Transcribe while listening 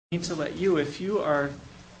Need to let you, if you are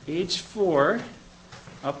age 4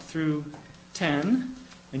 up through 10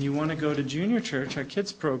 and you want to go to junior church, our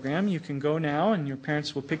kids program, you can go now and your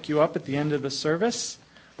parents will pick you up at the end of the service.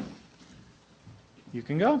 You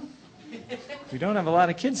can go. We don't have a lot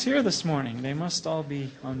of kids here this morning. They must all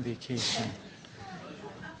be on vacation.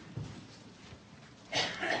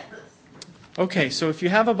 Okay, so if you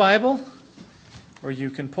have a Bible, or you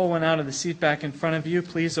can pull one out of the seat back in front of you,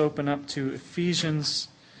 please open up to Ephesians.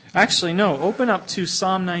 Actually, no, open up to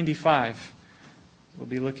Psalm 95. We'll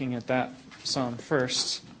be looking at that psalm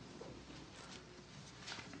first.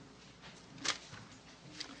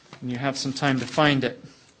 And you have some time to find it.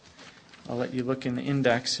 I'll let you look in the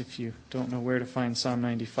index if you don't know where to find Psalm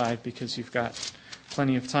 95, because you've got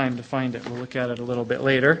plenty of time to find it. We'll look at it a little bit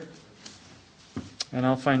later. And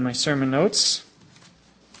I'll find my sermon notes.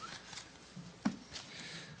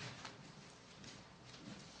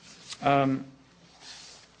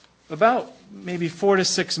 About maybe 4 to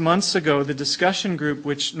 6 months ago, the discussion group,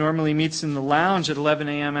 which normally meets in the lounge at 11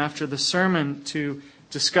 a.m. after the sermon to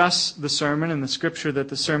discuss the sermon and the scripture that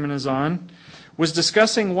the sermon is on, was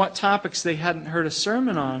discussing what topics they hadn't heard a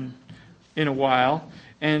sermon on in a while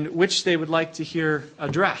and which they would like to hear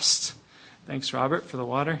addressed. Thanks, Robert, for the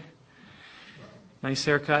water. Nice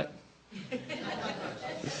haircut.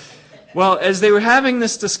 Well, as they were having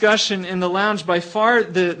this discussion in the lounge, by far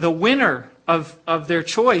the winner of their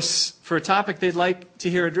choice for a topic they'd like to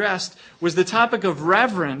hear addressed was the topic of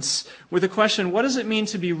reverence, with the question, what does it mean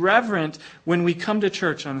to be reverent when we come to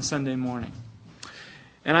church on a Sunday morning?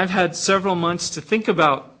 And I've had several months to think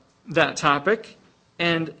about that topic,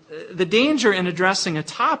 and the danger in addressing a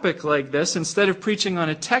topic like this, instead of preaching on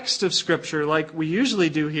a text of Scripture like we usually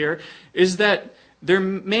do here, is that there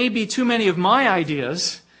may be too many of my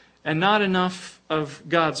ideas and not enough of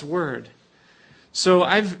God's Word. So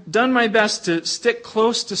I've done my best to stick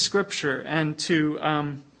close to Scripture and to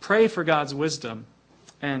pray for God's wisdom.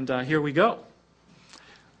 And here we go.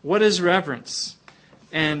 What is reverence?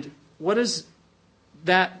 And what does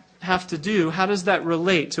that have to do? How does that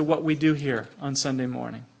relate to what we do here on Sunday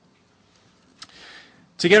morning?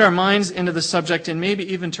 To get our minds into the subject and maybe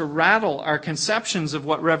even to rattle our conceptions of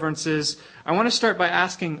what reverence is, I want to start by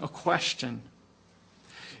asking a question.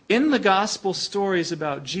 In the gospel stories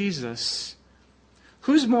about Jesus,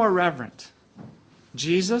 who's more reverent,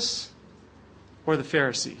 Jesus or the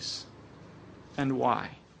Pharisees? And why?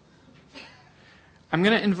 I'm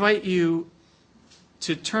going to invite you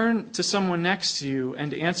to turn to someone next to you and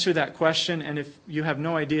to answer that question. And if you have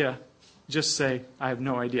no idea, just say, I have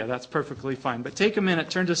no idea. That's perfectly fine. But take a minute,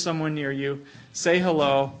 turn to someone near you, say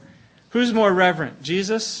hello. Who's more reverent,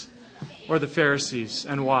 Jesus or the Pharisees?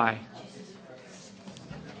 And why?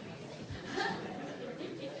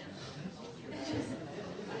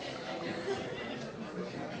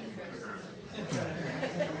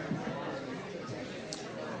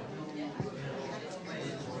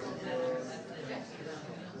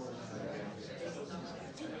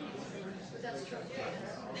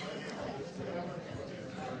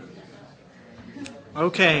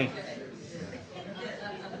 Okay.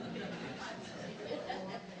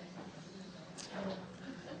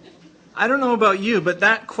 I don't know about you, but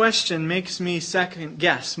that question makes me second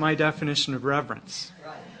guess my definition of reverence.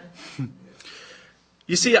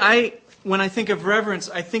 You see, when I think of reverence,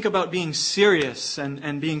 I think about being serious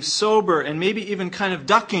and being sober and maybe even kind of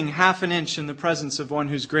ducking half an inch in the presence of one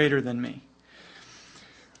who's greater than me.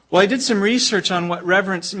 Well, I did some research on what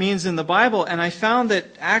reverence means in the Bible, and I found that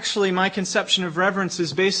actually my conception of reverence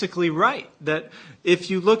is basically right. That if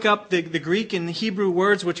you look up the Greek and the Hebrew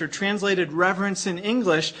words which are translated reverence in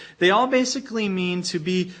English, they all basically mean to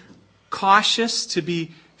be cautious, to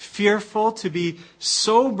be fearful, to be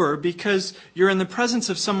sober, because you're in the presence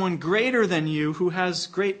of someone greater than you who has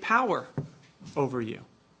great power over you.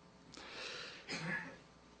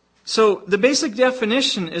 So the basic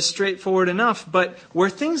definition is straightforward enough, but where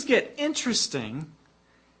things get interesting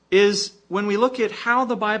is when we look at how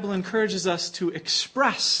the Bible encourages us to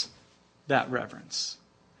express that reverence.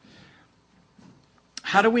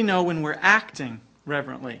 How do we know when we're acting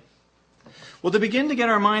reverently? Well, to begin to get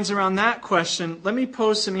our minds around that question, let me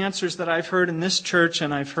pose some answers that I've heard in this church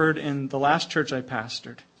and I've heard in the last church I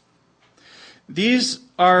pastored. These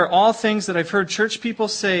are all things that I've heard church people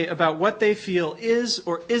say about what they feel is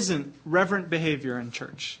or isn't reverent behavior in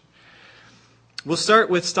church. We'll start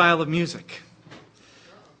with style of music.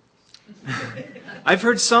 I've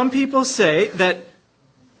heard some people say that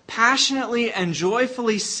passionately and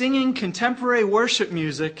joyfully singing contemporary worship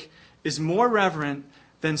music is more reverent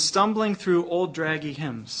than stumbling through old draggy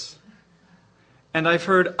hymns. And I've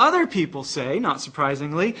heard other people say, not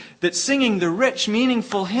surprisingly, that singing the rich,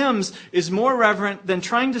 meaningful hymns is more reverent than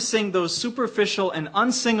trying to sing those superficial and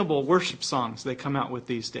unsingable worship songs they come out with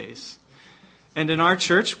these days. And in our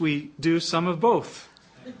church, we do some of both,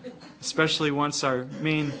 especially once our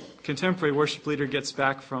main contemporary worship leader gets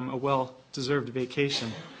back from a well-deserved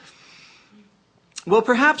vacation. Well,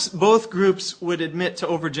 perhaps both groups would admit to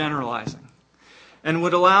overgeneralizing and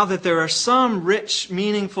would allow that there are some rich,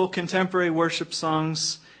 meaningful contemporary worship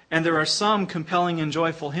songs, and there are some compelling and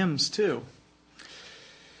joyful hymns too.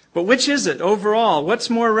 But which is it overall? What's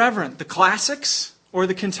more reverent, the classics or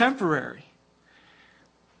the contemporary?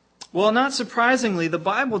 Well, not surprisingly, the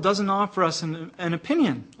Bible doesn't offer us an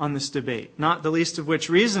opinion on this debate, not the least of which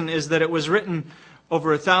reason is that it was written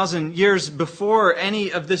over 1,000 years before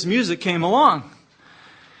any of this music came along.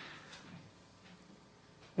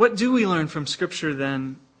 What do we learn from Scripture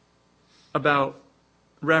then about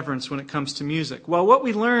reverence when it comes to music? Well, what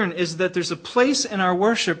we learn is that there's a place in our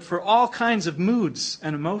worship for all kinds of moods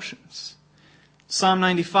and emotions. Psalm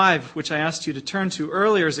 95, which I asked you to turn to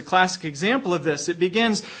earlier, is a classic example of this. It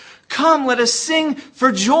begins, "Come, let us sing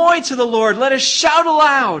for joy to the Lord. Let us shout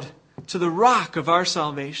aloud to the rock of our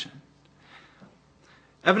salvation."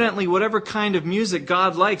 Evidently, whatever kind of music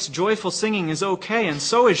God likes, joyful singing is okay, and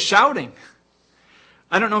so is shouting.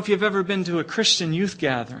 I don't know if you've ever been to a Christian youth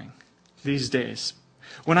gathering these days.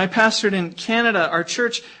 When I pastored in Canada, our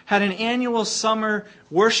church had an annual summer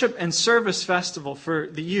worship and service festival for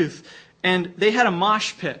the youth, and they had a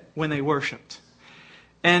mosh pit when they worshiped.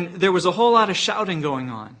 And there was a whole lot of shouting going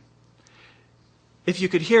on. If you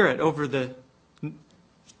could hear it over the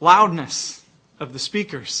loudness of the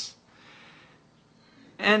speakers.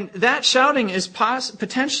 And that shouting is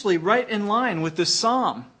potentially right in line with this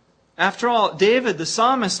psalm. After all, David, the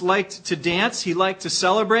psalmist, liked to dance. He liked to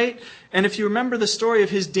celebrate. And if you remember the story of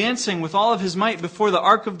his dancing with all of his might before the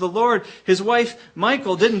ark of the Lord, his wife,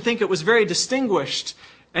 Michal, didn't think it was very distinguished.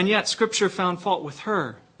 And yet Scripture found fault with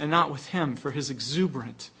her and not with him for his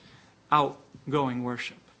exuberant, outgoing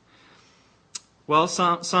worship. Well,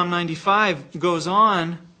 Psalm 95 goes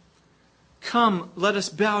on, "Come, let us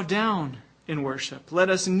bow down in worship. Let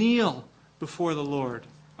us kneel before the Lord,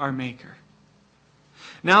 our Maker."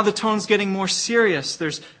 Now the tone's getting more serious.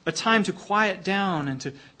 There's a time to quiet down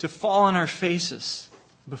and to fall on our faces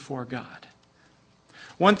before God.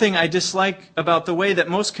 One thing I dislike about the way that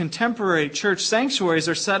most contemporary church sanctuaries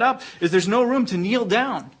are set up is there's no room to kneel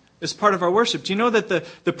down as part of our worship. Do you know that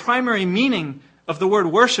the primary meaning of the word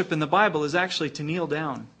worship in the Bible is actually to kneel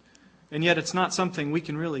down? And yet it's not something we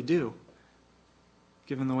can really do,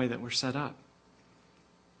 given the way that we're set up.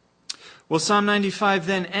 Well, Psalm 95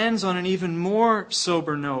 then ends on an even more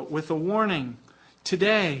sober note with a warning.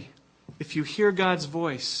 Today, if you hear God's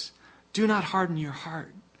voice, do not harden your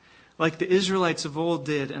heart, like the Israelites of old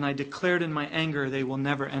did, and I declared in my anger they will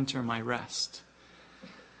never enter my rest.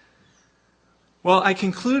 Well, I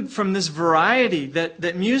conclude from this variety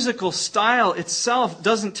that musical style itself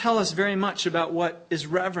doesn't tell us very much about what is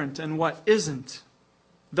reverent and what isn't,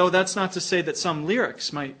 though that's not to say that some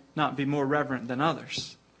lyrics might not be more reverent than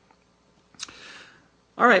others.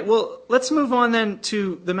 All right, well, let's move on then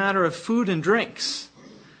to the matter of food and drinks.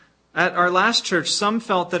 At our last church, some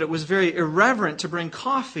felt that it was very irreverent to bring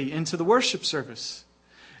coffee into the worship service.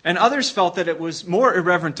 And others felt that it was more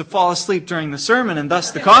irreverent to fall asleep during the sermon and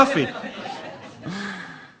thus the coffee.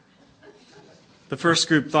 The first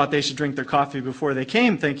group thought they should drink their coffee before they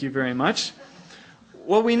came, thank you very much.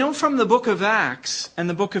 Well, we know from the book of Acts and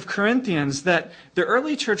the book of Corinthians that the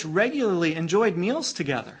early church regularly enjoyed meals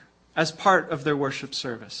together as part of their worship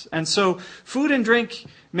service. And so food and drink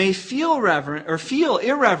may feel reverent or feel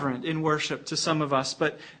irreverent in worship to some of us,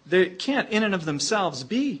 but they can't in and of themselves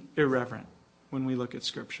be irreverent when we look at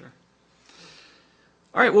Scripture.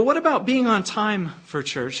 All right, well, what about being on time for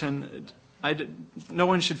church? And no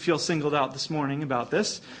one should feel singled out this morning about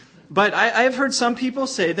this, but I've heard some people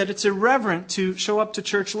say that it's irreverent to show up to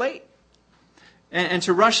church late and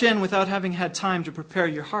to rush in without having had time to prepare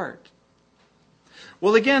your heart.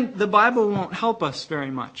 Well, again, the Bible won't help us very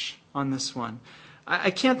much on this one. I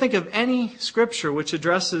can't think of any scripture which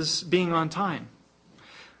addresses being on time,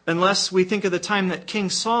 unless we think of the time that King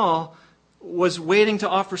Saul was waiting to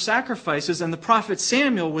offer sacrifices and the prophet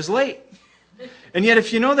Samuel was late. And yet,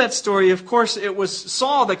 if you know that story, of course, it was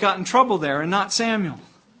Saul that got in trouble there and not Samuel.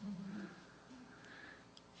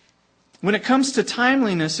 When it comes to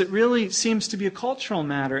timeliness, it really seems to be a cultural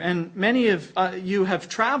matter. And many of you have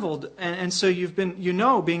traveled, and so you've been,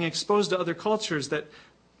 being exposed to other cultures, that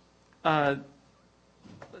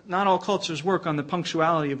not all cultures work on the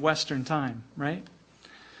punctuality of Western time, right?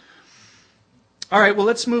 All right, well,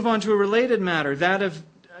 let's move on to a related matter, that of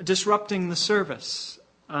disrupting the service.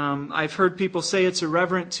 I've heard people say it's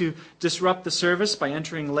irreverent to disrupt the service by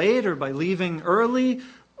entering late or by leaving early,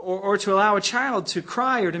 or to allow a child to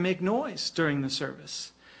cry or to make noise during the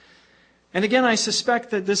service. And again, I suspect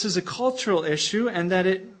that this is a cultural issue and that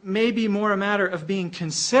it may be more a matter of being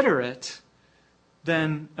considerate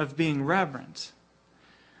than of being reverent.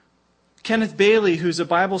 Kenneth Bailey, who's a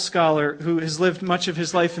Bible scholar who has lived much of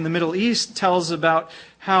his life in the Middle East, tells about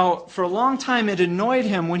how for a long time it annoyed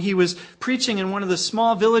him when he was preaching in one of the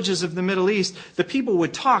small villages of the Middle East, the people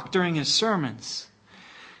would talk during his sermons.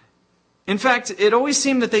 In fact, it always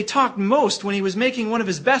seemed that they talked most when he was making one of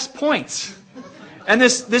his best points. And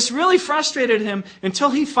this really frustrated him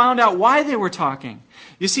until he found out why they were talking.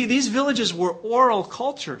 You see, these villages were oral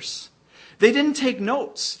cultures. They didn't take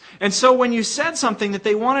notes. And so when you said something that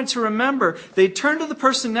they wanted to remember, they'd turn to the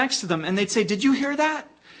person next to them and they'd say, "Did you hear that?"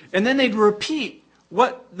 And then they'd repeat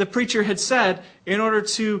what the preacher had said in order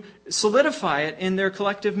to solidify it in their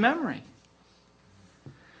collective memory.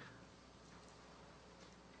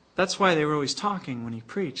 That's why they were always talking when he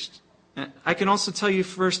preached. I can also tell you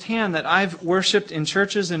firsthand that I've worshipped in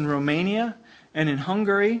churches in Romania and in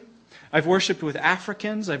Hungary. I've worshipped with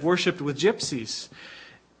Africans. I've worshipped with gypsies.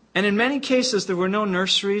 And in many cases, there were no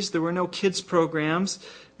nurseries, there were no kids programs,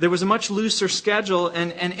 there was a much looser schedule,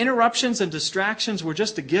 and interruptions and distractions were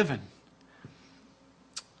just a given.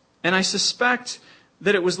 And I suspect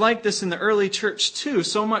that it was like this in the early church too,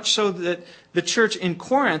 so much so that the church in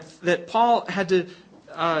Corinth, that Paul had to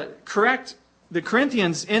correct the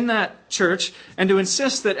Corinthians in that church and to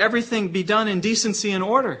insist that everything be done in decency and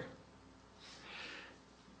order.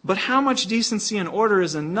 But how much decency and order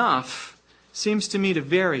is enough seems to me to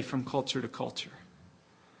vary from culture to culture.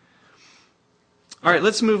 All right,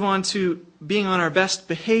 let's move on to being on our best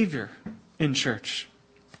behavior in church.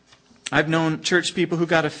 I've known church people who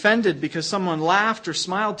got offended because someone laughed or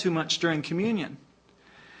smiled too much during communion,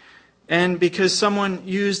 and because someone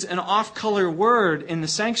used an off-color word in the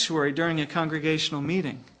sanctuary during a congregational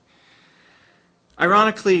meeting.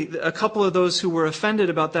 Ironically, a couple of those who were offended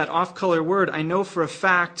about that off-color word, I know for a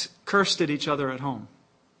fact, cursed at each other at home.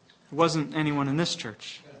 It wasn't anyone in this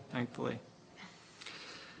church, thankfully.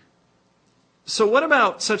 So what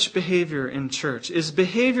about such behavior in church? Is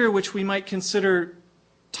behavior which we might consider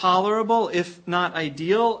tolerable, if not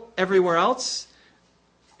ideal, everywhere else?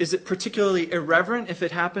 Is it particularly irreverent if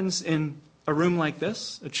it happens in a room like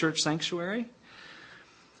this, a church sanctuary?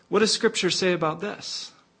 What does Scripture say about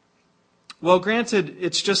this? Well, granted,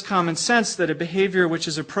 it's just common sense that a behavior which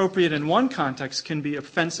is appropriate in one context can be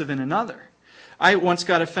offensive in another. I once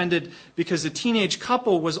got offended because a teenage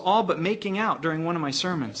couple was all but making out during one of my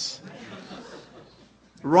sermons.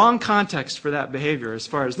 Wrong context for that behavior as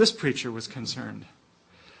far as this preacher was concerned.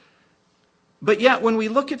 But yet, when we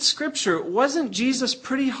look at Scripture, wasn't Jesus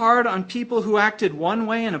pretty hard on people who acted one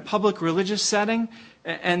way in a public religious setting,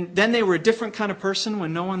 and then they were a different kind of person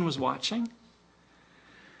when no one was watching?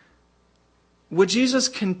 Would Jesus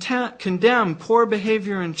condemn poor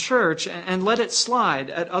behavior in church and let it slide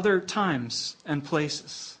at other times and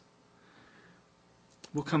places?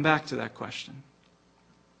 We'll come back to that question.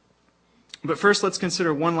 But first, let's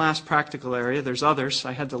consider one last practical area. There's others.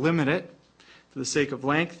 I had to limit it for the sake of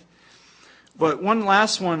length. But one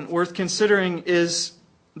last one worth considering is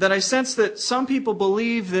that I sense that some people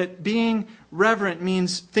believe that being reverent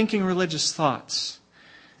means thinking religious thoughts.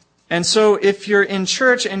 And so if you're in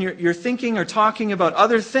church and you're thinking or talking about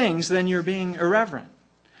other things, then you're being irreverent.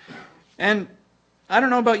 And I don't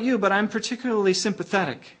know about you, but I'm particularly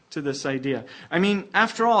sympathetic to this idea. I mean,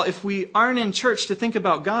 after all, if we aren't in church to think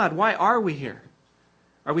about God, why are we here?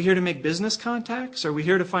 Are we here to make business contacts? Are we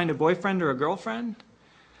here to find a boyfriend or a girlfriend?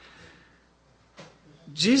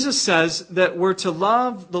 Jesus says that we're to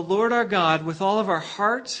love the Lord our God with all of our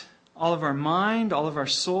heart, all of our mind, all of our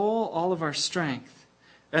soul, all of our strength.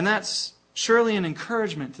 And that's surely an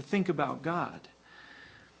encouragement to think about God.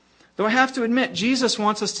 Though I have to admit, Jesus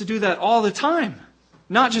wants us to do that all the time,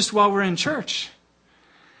 not just while we're in church.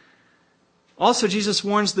 Also, Jesus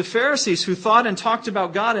warns the Pharisees who thought and talked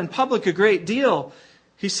about God in public a great deal.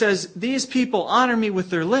 He says, "These people honor me with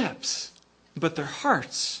their lips, but their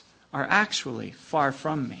hearts are actually far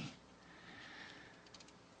from me."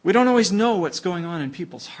 We don't always know what's going on in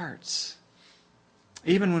people's hearts,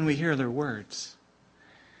 even when we hear their words.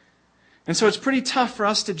 And so it's pretty tough for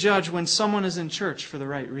us to judge when someone is in church for the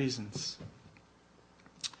right reasons.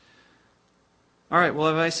 All right, well,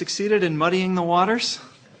 have I succeeded in muddying the waters?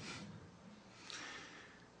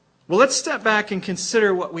 Well, let's step back and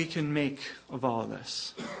consider what we can make of all of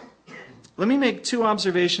this. Let me make two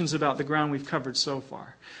observations about the ground we've covered so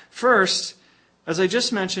far. First, as I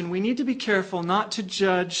just mentioned, we need to be careful not to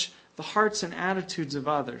judge the hearts and attitudes of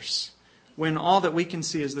others when all that we can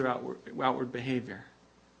see is their outward behavior.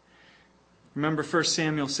 Remember 1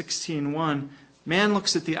 Samuel 16:1, man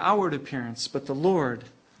looks at the outward appearance, but the Lord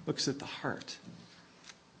looks at the heart.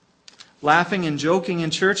 Laughing and joking in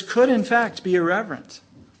church could in fact be irreverent.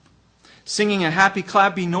 Singing a happy,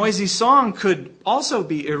 clappy, noisy song could also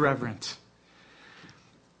be irreverent.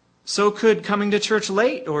 So could coming to church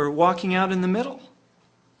late or walking out in the middle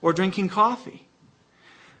or drinking coffee.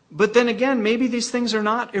 But then again, maybe these things are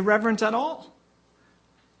not irreverent at all.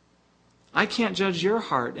 I can't judge your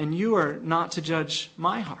heart, and you are not to judge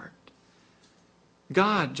my heart.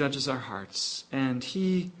 God judges our hearts, and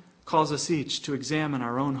He calls us each to examine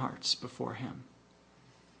our own hearts before Him.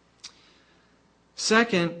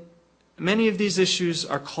 Second, many of these issues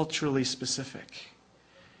are culturally specific.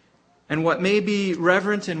 And what may be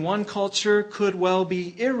reverent in one culture could well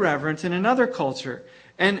be irreverent in another culture.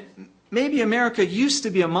 And maybe America used to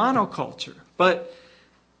be a monoculture, but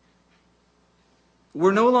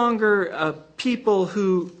we're no longer a people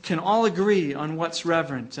who can all agree on what's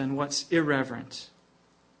reverent and what's irreverent.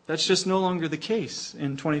 That's just no longer the case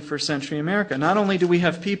in 21st century America. Not only do we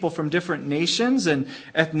have people from different nations and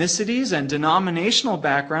ethnicities and denominational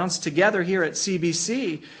backgrounds together here at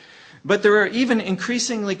CBC, but there are even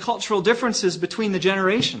increasingly cultural differences between the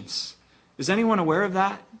generations. Is anyone aware of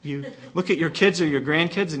that? You look at your kids or your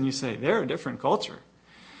grandkids and you say, they're a different culture.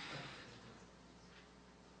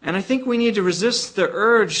 And I think we need to resist the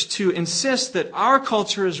urge to insist that our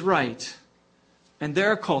culture is right and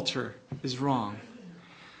their culture is wrong,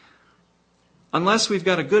 unless we've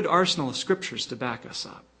got a good arsenal of scriptures to back us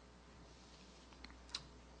up.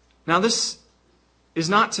 Now, this is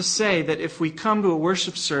not to say that if we come to a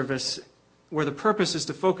worship service where the purpose is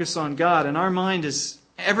to focus on God and our mind is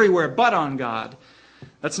everywhere but on God,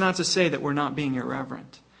 that's not to say that we're not being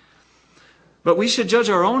irreverent. But we should judge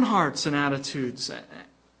our own hearts and attitudes.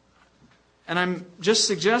 And I'm just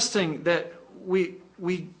suggesting that we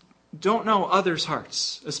don't know others'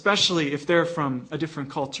 hearts, especially if they're from a different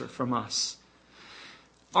culture from us.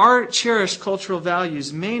 Our cherished cultural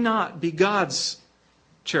values may not be God's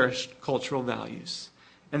cherished cultural values,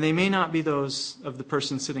 and they may not be those of the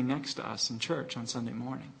person sitting next to us in church on Sunday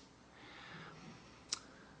morning.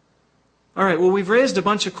 All right, well, we've raised a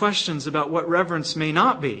bunch of questions about what reverence may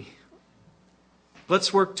not be.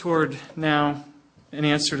 Let's work toward now an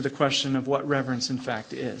answer to the question of what reverence in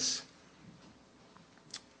fact is.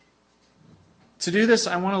 To do this,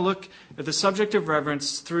 I want to look at the subject of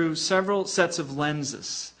reverence through several sets of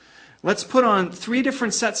lenses. Let's put on 3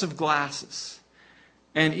 different sets of glasses.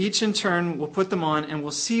 And each in turn, we'll put them on and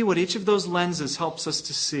we'll see what each of those lenses helps us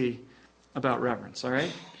to see about reverence. All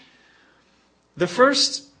right? The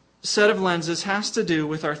first set of lenses has to do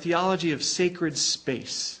with our theology of sacred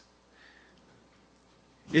space.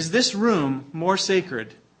 Is this room more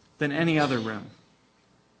sacred than any other room?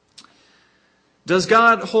 Does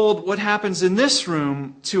God hold what happens in this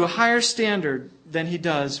room to a higher standard than He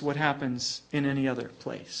does what happens in any other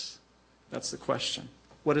place? That's the question.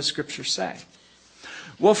 What does Scripture say?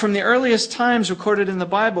 Well, from the earliest times recorded in the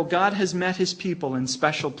Bible, God has met His people in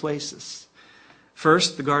special places.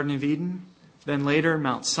 First, the Garden of Eden, then later,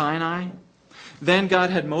 Mount Sinai. Then God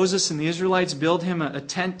had Moses and the Israelites build Him a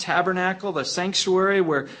tent tabernacle, the sanctuary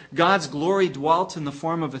where God's glory dwelt in the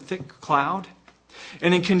form of a thick cloud.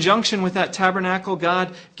 And in conjunction with that tabernacle,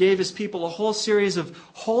 God gave His people a whole series of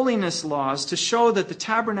holiness laws to show that the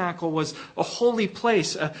tabernacle was a holy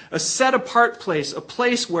place, a set-apart place, a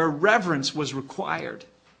place where reverence was required.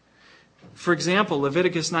 For example,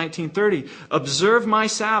 Leviticus 19:30, observe my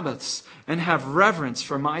Sabbaths and have reverence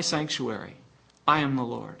for my sanctuary. I am the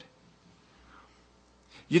Lord.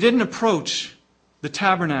 You didn't approach the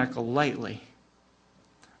tabernacle lightly.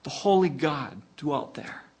 The holy God dwelt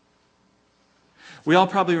there. We all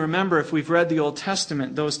probably remember, if we've read the Old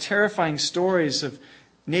Testament, those terrifying stories of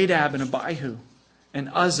Nadab and Abihu and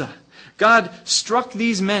Uzzah. God struck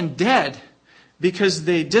these men dead because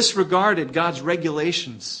they disregarded God's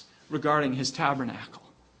regulations regarding His tabernacle.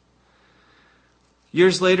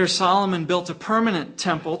 Years later, Solomon built a permanent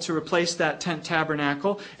temple to replace that tent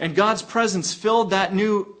tabernacle, and God's presence filled that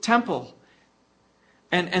new temple.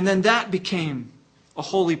 And then that became a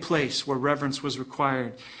holy place where reverence was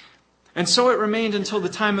required. And so it remained until the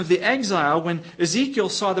time of the exile, when Ezekiel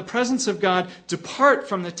saw the presence of God depart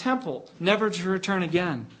from the temple, never to return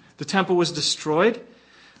again. The temple was destroyed.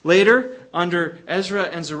 Later, under Ezra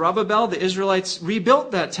and Zerubbabel, the Israelites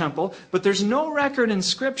rebuilt that temple, but there's no record in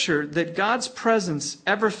Scripture that God's presence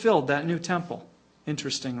ever filled that new temple,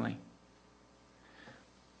 interestingly.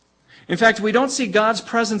 In fact, we don't see God's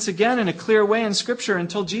presence again in a clear way in Scripture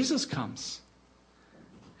until Jesus comes.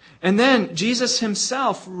 And then Jesus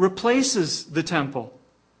himself replaces the temple.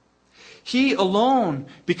 He alone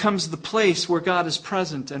becomes the place where God is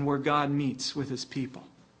present and where God meets with his people.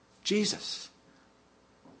 Jesus.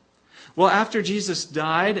 Well, after Jesus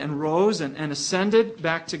died and rose and ascended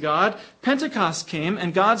back to God, Pentecost came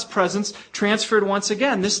and God's presence transferred once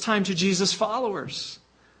again, this time to Jesus' followers.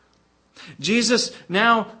 Jesus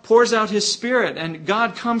now pours out his Spirit and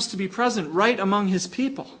God comes to be present right among his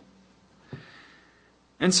people.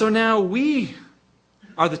 And so now we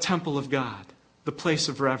are the temple of God, the place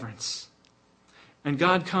of reverence. And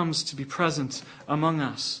God comes to be present among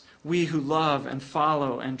us, we who love and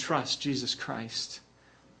follow and trust Jesus Christ.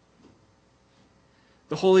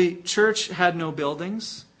 The Holy Church had no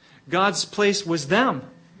buildings. God's place was them,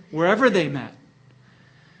 wherever they met.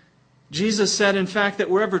 Jesus said, in fact, that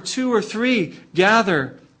wherever 2 or 3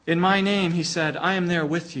 gather in my name, he said, I am there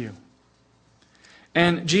with you.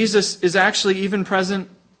 And Jesus is actually even present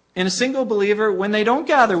in a single believer when they don't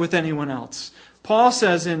gather with anyone else. Paul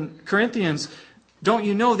says in Corinthians, don't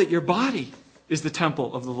you know that your body is the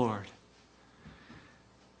temple of the Lord?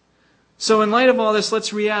 So in light of all this,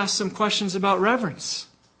 let's re-ask some questions about reverence.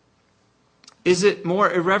 Is it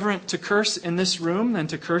more irreverent to curse in this room than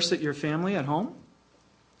to curse at your family at home?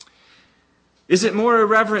 Is it more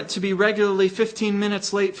irreverent to be regularly 15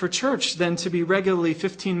 minutes late for church than to be regularly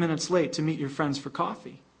 15 minutes late to meet your friends for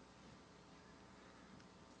coffee?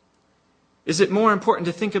 Is it more important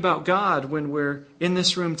to think about God when we're in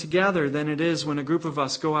this room together than it is when a group of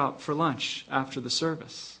us go out for lunch after the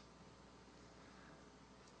service?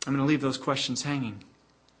 I'm going to leave those questions hanging.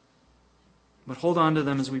 But hold on to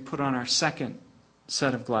them as we put on our second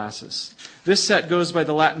set of glasses. This set goes by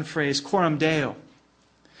the Latin phrase coram Deo.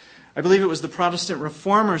 I believe it was the Protestant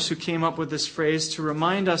reformers who came up with this phrase to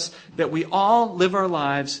remind us that we all live our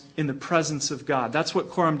lives in the presence of God. That's what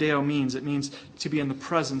coram Deo means. It means to be in the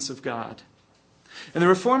presence of God. And the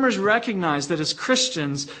reformers recognized that as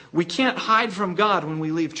Christians, we can't hide from God when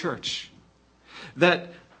we leave church.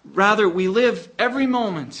 That rather we live every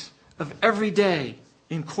moment of every day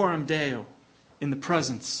in coram Deo, in the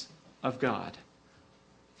presence of God.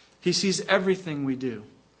 He sees everything we do.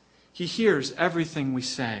 He hears everything we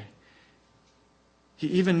say. He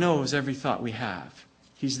even knows every thought we have.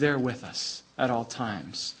 He's there with us at all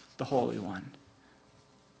times, the Holy One.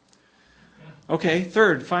 Okay,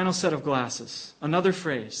 third, final set of glasses. Another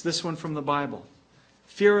phrase, this one from the Bible.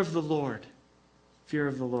 Fear of the Lord. Fear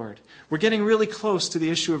of the Lord. We're getting really close to the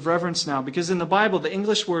issue of reverence now because in the Bible, the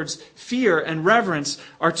English words fear and reverence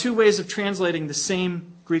are 2 ways of translating the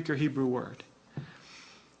same Greek or Hebrew word.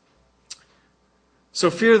 So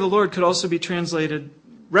fear of the Lord could also be translated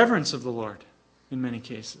reverence of the Lord in many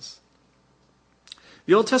cases.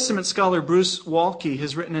 The Old Testament scholar Bruce Waltke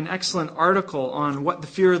has written an excellent article on what the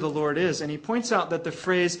fear of the Lord is, and he points out that the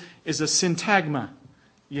phrase is a syntagma.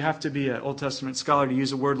 You have to be an Old Testament scholar to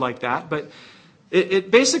use a word like that, but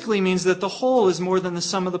it basically means that the whole is more than the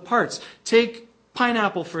sum of the parts. Take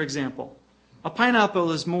pineapple, for example. A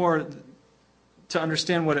pineapple is more, to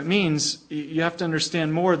understand what it means, you have to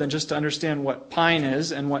understand more than just to understand what pine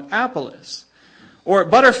is and what apple is. Or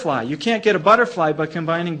butterfly. You can't get a butterfly by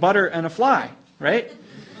combining butter and a fly, right?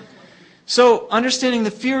 So understanding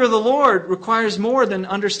the fear of the Lord requires more than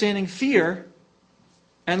understanding fear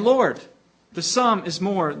and Lord. The sum is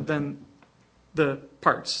more than the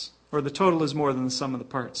parts, or the total is more than the sum of the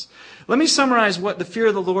parts. Let me summarize what the fear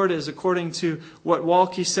of the Lord is according to what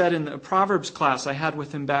Waltke said in the Proverbs class I had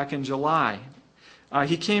with him back in July.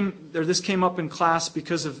 This came up in class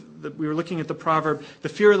because we were looking at the proverb, the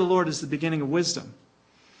fear of the Lord is the beginning of wisdom.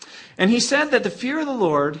 And he said that the fear of the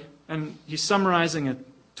Lord, and he's summarizing a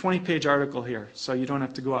 20-page article here, so you don't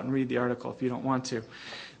have to go out and read the article if you don't want to.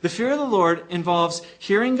 The fear of the Lord involves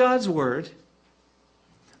hearing God's word,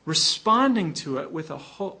 responding to it with a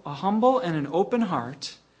humble and an open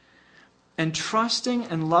heart, and trusting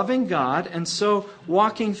and loving God, and so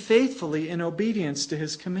walking faithfully in obedience to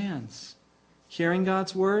his commands. Hearing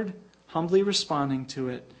God's word, humbly responding to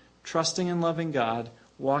it, trusting and loving God,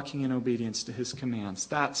 walking in obedience to his commands.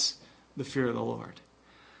 That's the fear of the Lord.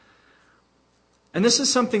 And this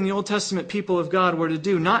is something the Old Testament people of God were to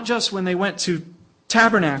do, not just when they went to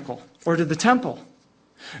tabernacle or to the temple.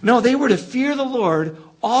 No, they were to fear the Lord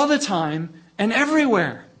all the time and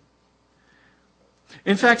everywhere.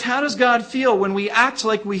 In fact, how does God feel when we act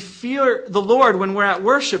like we fear the Lord when we're at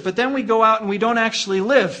worship, but then we go out and we don't actually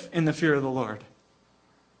live in the fear of the Lord?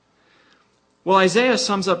 Well, Isaiah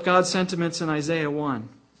sums up God's sentiments in Isaiah 1.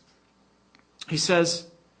 He says,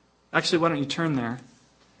 actually, why don't you turn there?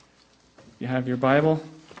 You have your Bible.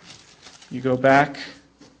 You go back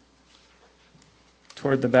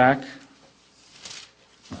toward the back,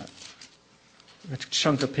 a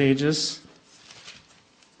chunk of pages,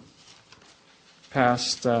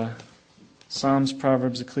 past Psalms,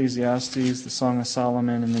 Proverbs, Ecclesiastes, the Song of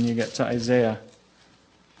Solomon, and then you get to Isaiah.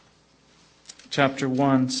 Chapter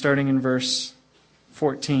 1, starting in verse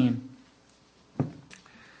 14.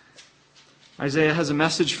 Isaiah has a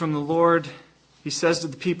message from the Lord. He says to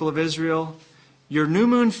the people of Israel, "Your new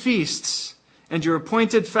moon feasts and your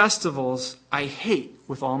appointed festivals I hate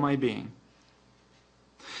with all my being.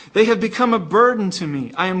 They have become a burden to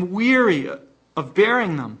me. I am weary of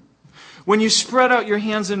bearing them. When you spread out your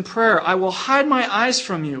hands in prayer, I will hide my eyes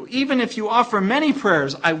from you. Even if you offer many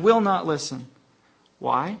prayers, I will not listen."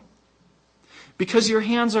 Why? Because your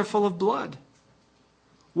hands are full of blood.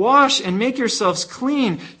 Wash and make yourselves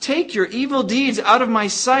clean. Take your evil deeds out of my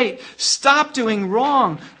sight. Stop doing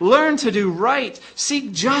wrong. Learn to do right.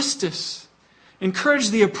 Seek justice. Encourage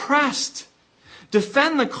the oppressed.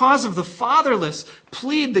 Defend the cause of the fatherless.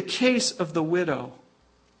 Plead the case of the widow.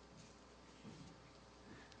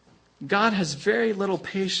 God has very little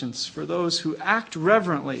patience for those who act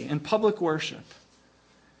reverently in public worship,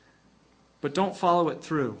 but don't follow it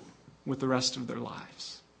through with the rest of their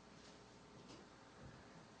lives.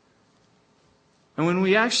 And when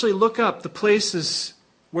we actually look up the places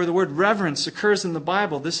where the word reverence occurs in the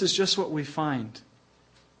Bible, this is just what we find.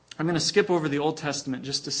 I'm going to skip over the Old Testament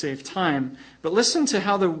just to save time, but listen to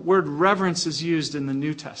how the word reverence is used in the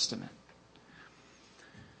New Testament.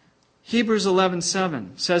 Hebrews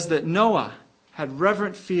 11:7 says that Noah had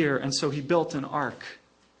reverent fear, and so he built an ark.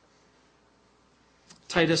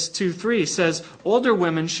 Titus 2:3 says older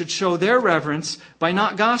women should show their reverence by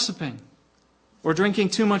not gossiping or drinking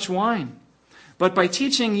too much wine, but by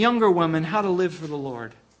teaching younger women how to live for the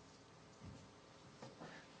Lord.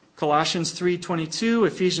 Colossians 3:22,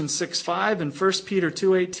 Ephesians 6:5, and 1 Peter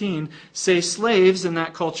 2:18 say slaves in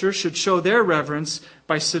that culture should show their reverence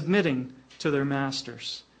by submitting to their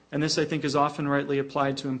masters. And this, I think, is often rightly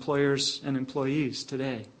applied to employers and employees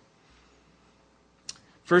today.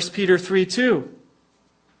 1 Peter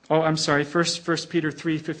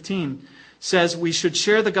 3:15 says we should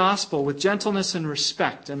share the gospel with gentleness and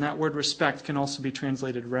respect, and that word respect can also be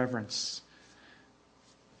translated reverence.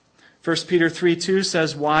 1 Peter 3:2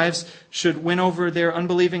 says wives should win over their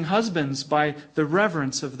unbelieving husbands by the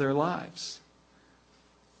reverence of their lives.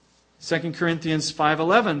 2 Corinthians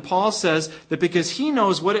 5:11, Paul says that because he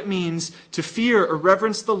knows what it means to fear or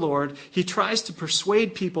reverence the Lord, he tries to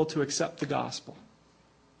persuade people to accept the gospel.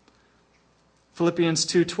 Philippians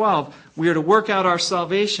 2:12, we are to work out our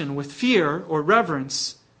salvation with fear or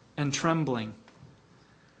reverence and trembling.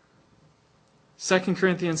 2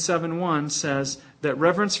 Corinthians 7:1 says that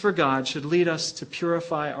reverence for God should lead us to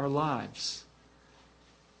purify our lives.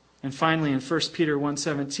 And finally, in 1 Peter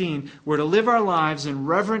 1:17, we're to live our lives in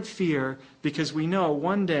reverent fear because we know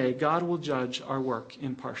one day God will judge our work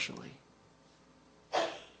impartially.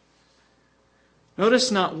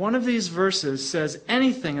 Notice not one of these verses says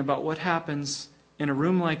anything about what happens in a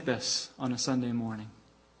room like this on a Sunday morning.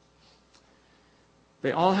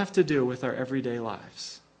 They all have to do with our everyday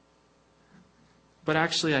lives. But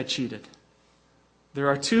actually, I cheated. There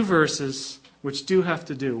are 2 verses which do have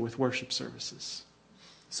to do with worship services.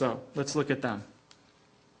 So, let's look at them.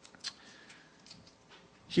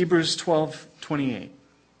 Hebrews 12:28.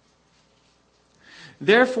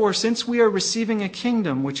 Therefore, since we are receiving a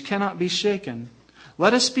kingdom which cannot be shaken,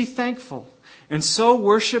 let us be thankful and so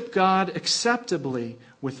worship God acceptably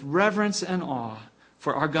with reverence and awe,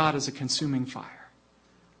 for our God is a consuming fire.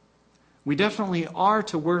 We definitely are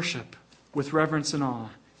to worship with reverence and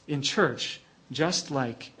awe in church, just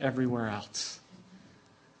like everywhere else.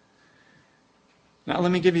 Now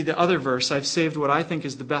let me give you the other verse. I've saved what I think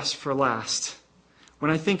is the best for last. When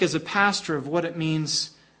I think as a pastor of what it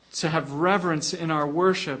means to have reverence in our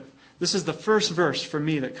worship, this is the first verse for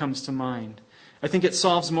me that comes to mind. I think it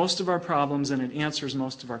solves most of our problems and it answers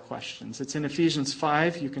most of our questions. It's in Ephesians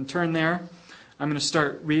 5. You can turn there. I'm going to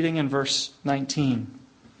start reading in verse 19.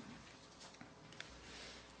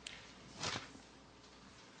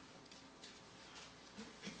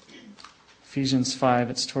 Ephesians 5,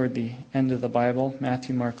 it's toward the end of the Bible.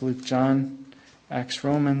 Matthew, Mark, Luke, John, Acts,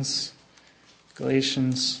 Romans,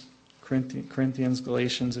 Galatians, Corinthians,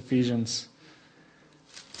 Galatians, Ephesians,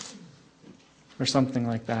 or something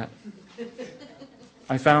like that.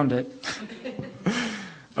 I found it.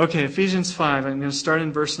 Okay, Ephesians 5, I'm going to start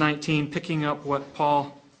in verse 19, picking up what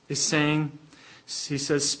Paul is saying. He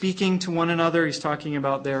says, speaking to one another, he's talking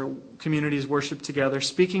about their communities worship together,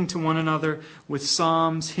 speaking to one another with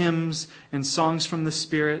psalms, hymns, and songs from the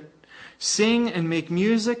Spirit. Sing and make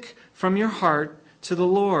music from your heart to the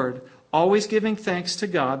Lord, always giving thanks to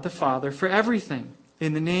God the Father for everything,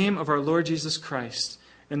 in the name of our Lord Jesus Christ.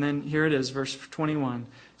 And then here it is, verse 21.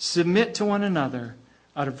 Submit to one another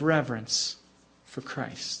out of reverence for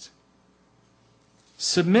Christ.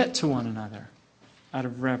 Submit to one another out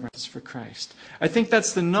of reverence for Christ. I think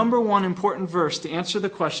that's the number one important verse to answer the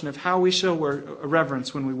question of how we show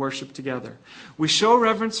reverence when we worship together. We show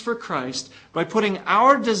reverence for Christ by putting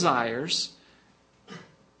our desires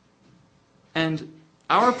and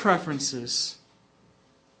our preferences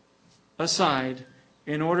aside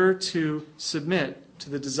in order to submit to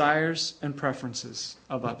the desires and preferences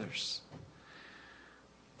of others.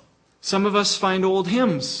 Some of us find old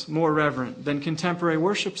hymns more reverent than contemporary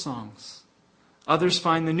worship songs. Others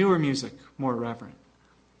find the newer music more reverent.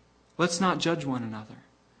 Let's not judge one another.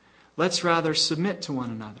 Let's rather submit to one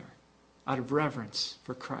another out of reverence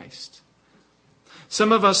for Christ.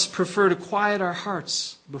 Some of us prefer to quiet our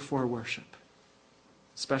hearts before worship,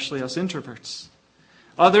 especially us introverts.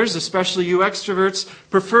 Others, especially you extroverts,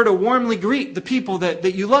 prefer to warmly greet the people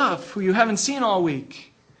that you love, who you haven't seen all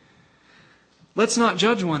week. Let's not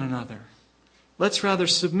judge one another. Let's rather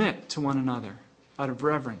submit to one another out of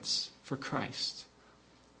reverence for Christ.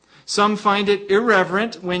 Some find it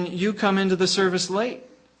irreverent when you come into the service late.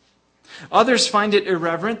 Others find it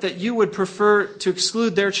irreverent that you would prefer to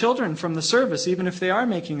exclude their children from the service, even if they are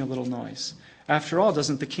making a little noise. After all,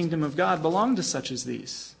 doesn't the kingdom of God belong to such as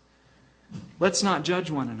these? Let's not judge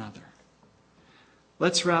one another.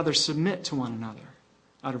 Let's rather submit to one another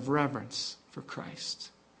out of reverence for Christ.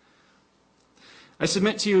 I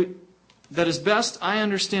submit to you that as best I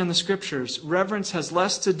understand the Scriptures, reverence has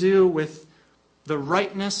less to do with the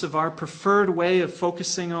rightness of our preferred way of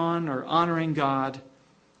focusing on or honoring God,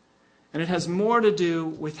 and it has more to do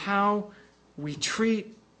with how we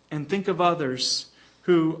treat and think of others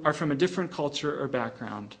who are from a different culture or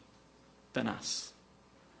background than us.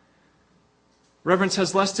 Reverence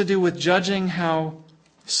has less to do with judging how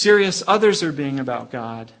serious others are being about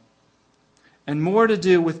God, and more to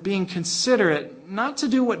do with being considerate not to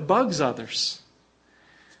do what bugs others,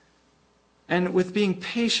 and with being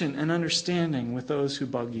patient and understanding with those who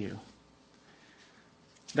bug you.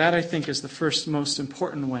 That, I think, is the first most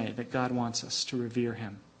important way that God wants us to revere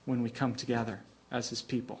Him when we come together as His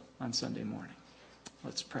people on Sunday morning.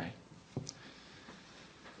 Let's pray.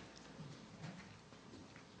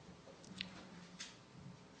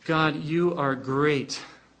 God, you are great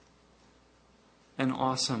and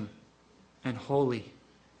awesome and holy.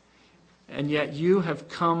 And yet you have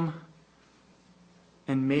come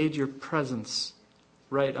and made your presence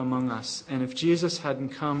right among us. And if Jesus hadn't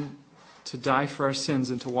come to die for our sins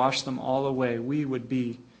and to wash them all away, we would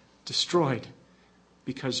be destroyed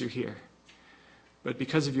because you're here. But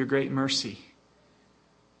because of your great mercy,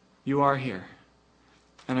 you are here.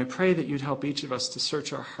 And I pray that you'd help each of us to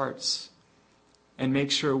search our hearts and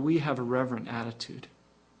make sure we have a reverent attitude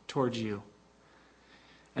towards you.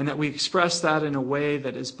 And that we express that in a way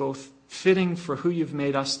that is both fitting for who you've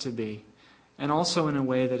made us to be, and also in a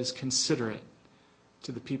way that is considerate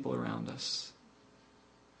to the people around us.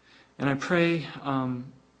 And I pray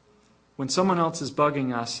when someone else is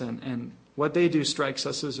bugging us and what they do strikes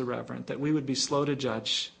us as irreverent, that we would be slow to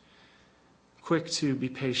judge, quick to be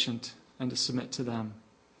patient, and to submit to them,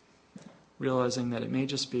 realizing that it may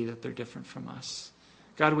just be that they're different from us.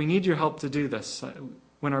 God, we need your help to do this.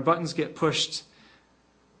 When our buttons get pushed,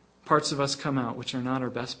 parts of us come out which are not our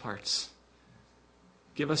best parts.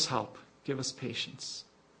 Give us help. Give us patience.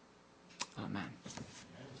 Amen.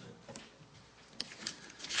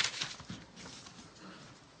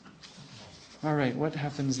 All right, what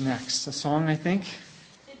happens next? A song, I think?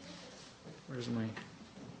 Where's my...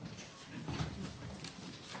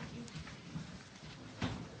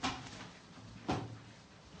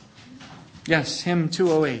 Yes, hymn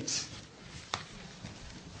 208. As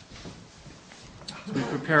we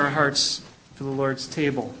prepare our hearts for the Lord's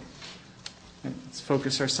table, let's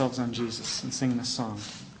focus ourselves on Jesus and sing this song.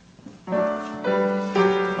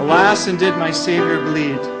 Alas, and did my Savior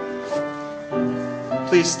bleed?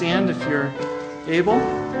 Please stand if you're able.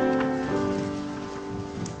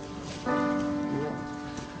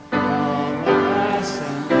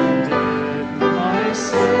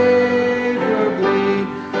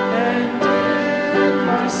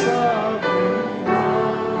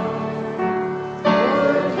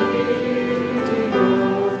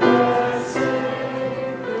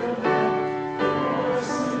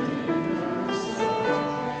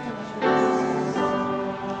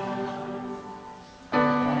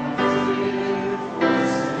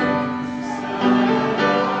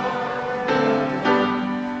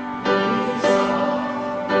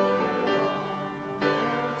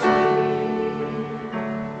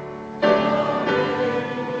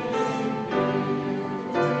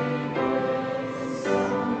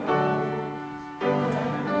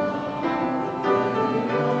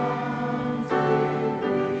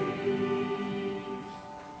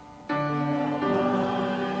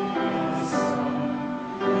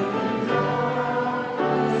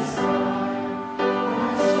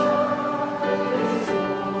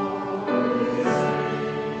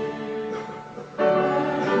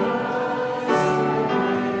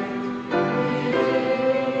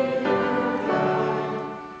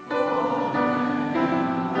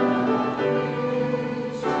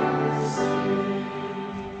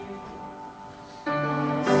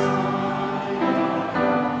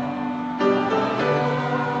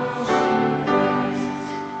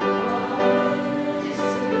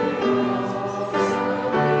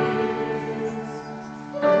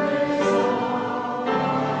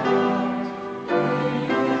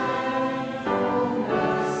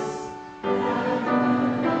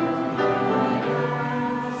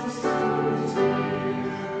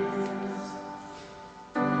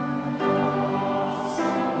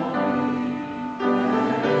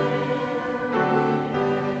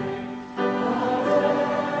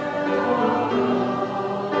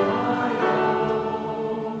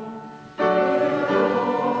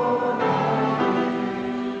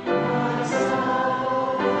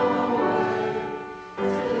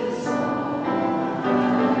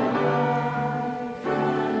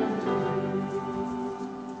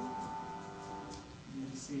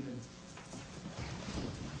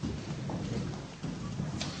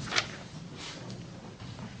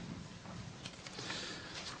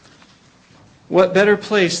 What better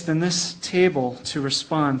place than this table to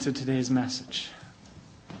respond to today's message?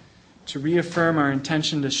 To reaffirm our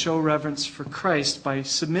intention to show reverence for Christ by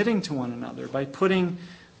submitting to one another, by putting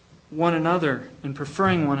one another and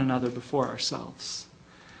preferring one another before ourselves.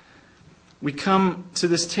 We come to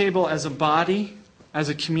this table as a body, as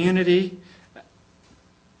a community,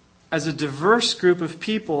 as a diverse group of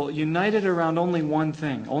people united around only one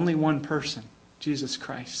thing, only one person, Jesus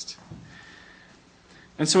Christ.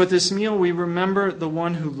 And so at this meal we remember the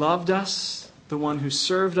one who loved us, the one who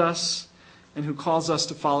served us, and who calls us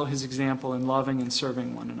to follow his example in loving and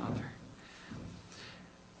serving one another.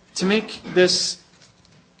 To make this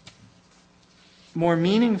more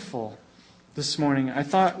meaningful this morning, I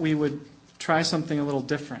thought we would try something a little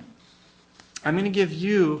different. I'm going to give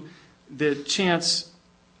you the chance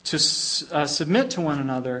to submit to one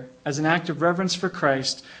another as an act of reverence for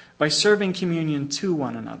Christ by serving communion to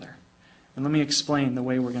one another. And let me explain the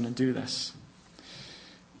way we're going to do this.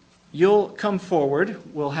 You'll come forward.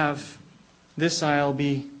 We'll have this aisle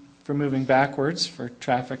be for moving backwards for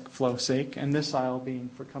traffic flow sake, and this aisle being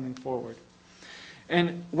for coming forward.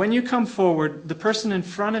 And when you come forward, the person in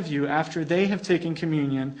front of you, after they have taken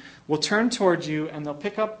communion, will turn towards you and they'll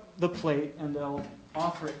pick up the plate and they'll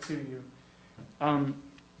offer it to you.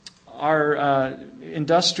 Our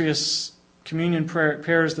industrious communion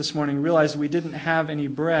prayers this morning realized we didn't have any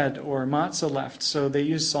bread or matzah left, so they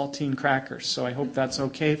used saltine crackers. So I hope that's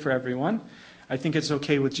okay for everyone. I think it's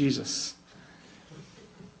okay with Jesus.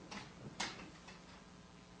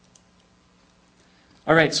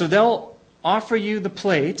 All right, so they'll offer you the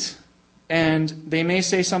plate, and they may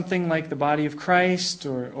say something like the body of Christ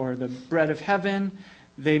or the bread of heaven.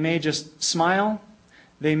 They may just smile.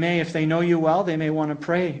 They may, if they know you well, they may want to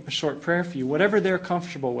pray a short prayer for you. Whatever they're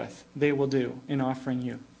comfortable with, they will do in offering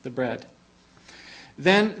you the bread.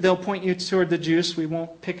 Then they'll point you toward the juice. We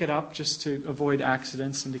won't pick it up just to avoid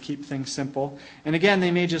accidents and to keep things simple. And again,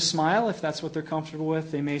 they may just smile if that's what they're comfortable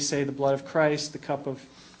with. They may say the blood of Christ, the cup of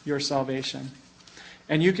your salvation.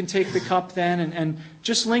 And you can take the cup then and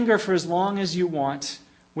just linger for as long as you want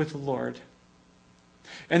with the Lord.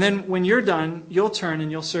 And then when you're done, you'll turn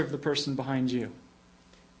and you'll serve the person behind you.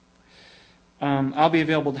 I'll be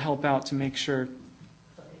available to help out to make sure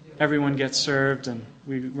everyone gets served and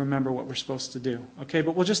we remember what we're supposed to do. Okay,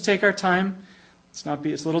 but we'll just take our time. It's a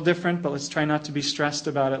little different, but let's try not to be stressed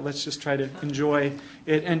about it. Let's just try to enjoy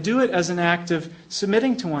it and do it as an act of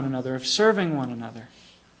submitting to one another, of serving one another.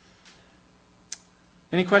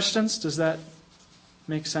 Any questions? Does that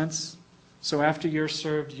make sense? So after you're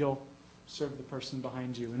served, you'll serve the person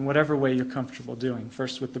behind you in whatever way you're comfortable doing.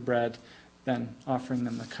 First with the bread, then offering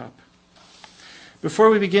them the cup.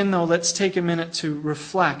 Before we begin, though, let's take a minute to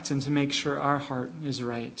reflect and to make sure our heart is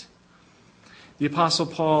right. The Apostle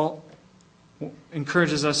Paul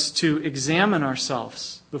encourages us to examine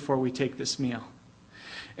ourselves before we take this meal.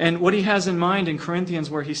 And what he has in mind in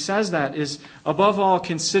Corinthians where he says that is, above all,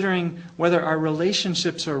 considering whether our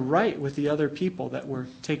relationships are right with the other people that we're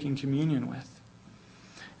taking communion with.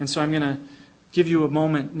 And so I'm going to give you a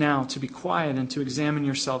moment now to be quiet and to examine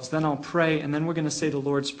yourselves. Then I'll pray, and then we're going to say the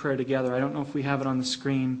Lord's Prayer together. I don't know if we have it on the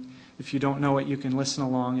screen. If you don't know it, you can listen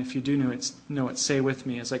along. If you do know it, say with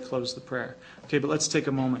me as I close the prayer. Okay, but let's take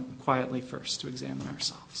a moment quietly first to examine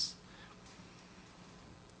ourselves.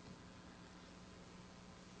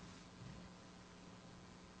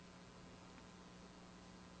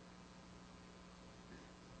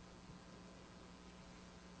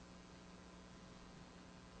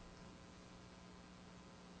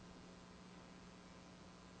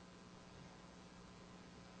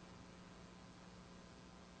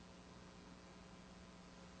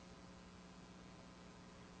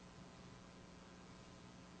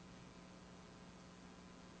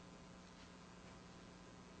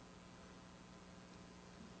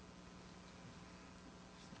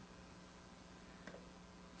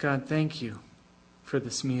 God, thank you for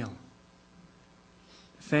this meal.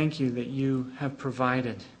 Thank you that you have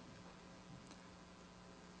provided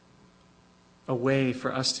a way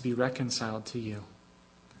for us to be reconciled to you,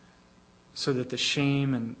 so that the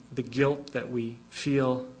shame and the guilt that we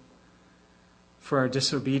feel for our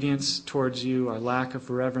disobedience towards you, our lack of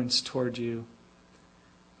reverence toward you,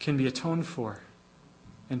 can be atoned for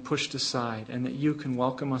and pushed aside, and that you can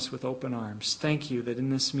welcome us with open arms. Thank you that in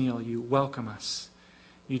this meal you welcome us.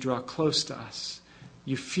 You draw close to us.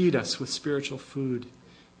 You feed us with spiritual food.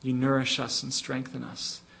 You nourish us and strengthen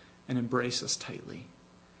us and embrace us tightly.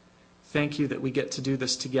 Thank you that we get to do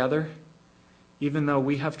this together, even though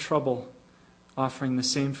we have trouble offering the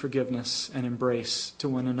same forgiveness and embrace to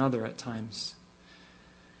one another at times.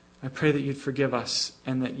 I pray that you'd forgive us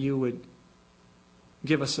and that you would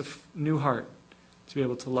give us a new heart to be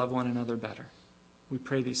able to love one another better. We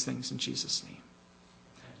pray these things in Jesus' name.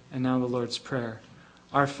 And now the Lord's Prayer.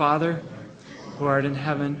 Our Father, who art in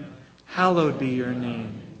heaven, hallowed be your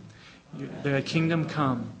name. Thy kingdom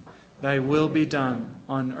come, thy will be done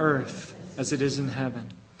on earth as it is in heaven.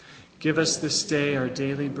 Give us this day our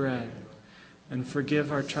daily bread, and forgive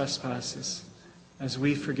our trespasses, as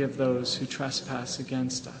we forgive those who trespass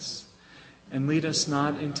against us. And lead us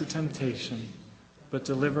not into temptation, but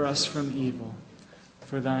deliver us from evil.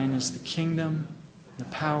 For thine is the kingdom, the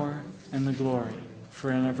power, and the glory,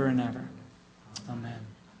 forever and ever. Amen.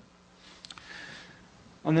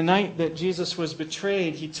 On the night that Jesus was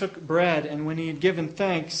betrayed, he took bread, and when he had given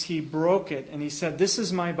thanks, he broke it, and he said, "This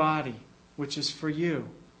is my body, which is for you.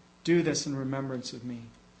 Do this in remembrance of me."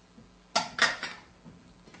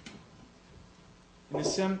 In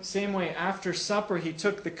the same way, after supper, he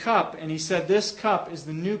took the cup, and he said, "This cup is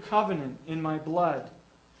the new covenant in my blood.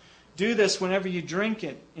 Do this whenever you drink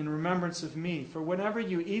it in remembrance of me. For whenever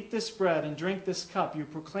you eat this bread and drink this cup, you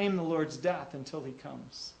proclaim the Lord's death until he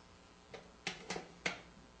comes."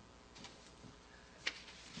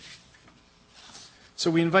 So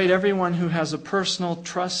we invite everyone who has a personal,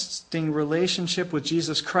 trusting relationship with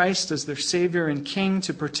Jesus Christ as their Savior and King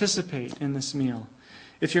to participate in this meal.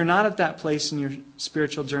 If you're not at that place in your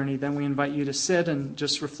spiritual journey, then we invite you to sit and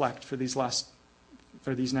just reflect for these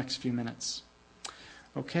next few minutes.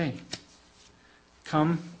 Okay.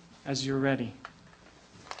 Come as you're ready.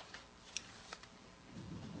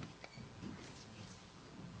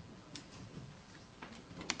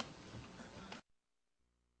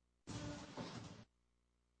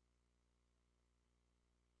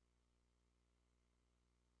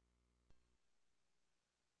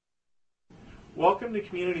 Welcome to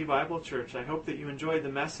Community Bible Church. I hope that you enjoyed the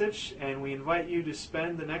message, and we invite you to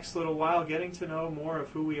spend the next little while getting to know more of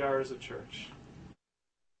who we are as a church.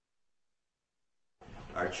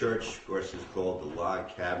 Our church, of course, is called the Log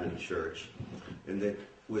Cabin Church, and it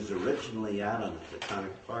was originally out on the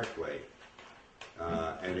Taconic Parkway,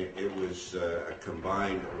 and it was a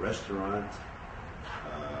combined restaurant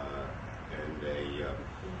and a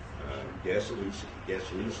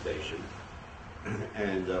gasoline station,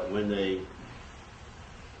 and when they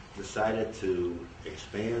decided to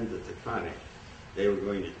expand the Taconic, they were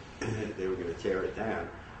going to tear it down,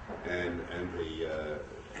 and the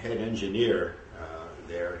head engineer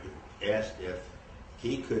there asked if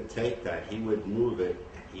he could take that. He would move it.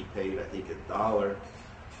 He paid, I think, $1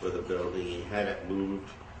 for the building. He had it moved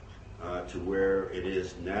to where it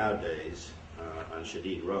is nowadays on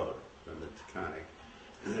Shadid Road from the Taconic.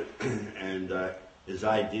 And his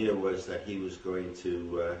idea was that he was going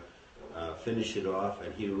to finish it off.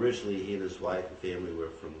 And he and his wife and family were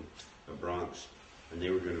from the Bronx, and they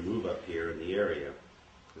were going to move up here in the area.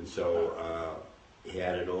 And so he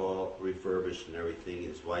had it all refurbished and everything.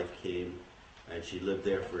 His wife came, and she lived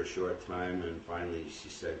there for a short time, and finally she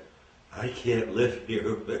said, "I can't live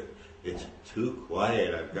here, but it's too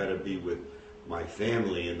quiet. I've got to be with my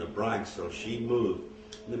family in the Bronx." So she moved.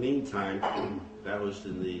 In the meantime, that was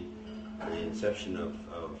in the inception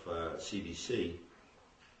of CBC,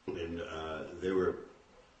 and they were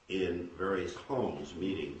in various homes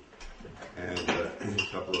meeting, and a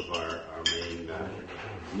couple of our main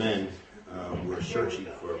men were searching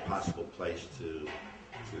for a possible place to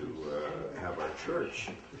have our church.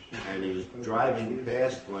 And he was driving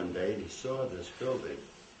past one day, and he saw this building,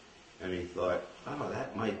 and he thought, "Oh,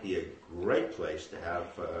 that might be a great place to have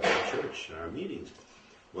a church and our meetings."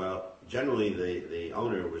 Well, generally the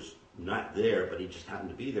owner was not there, but he just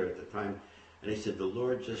happened to be there at the time, and he said, "The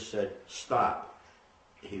Lord just said, stop."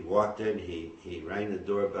 He walked in, he rang the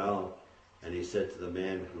doorbell, and he said to the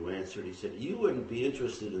man who answered, he said, "You wouldn't be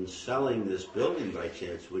interested in selling this building by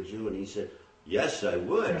chance, would you?" And he said, "Yes, I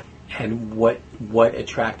would." And what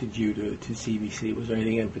attracted you to CBC? Was there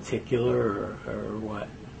anything in particular, or what?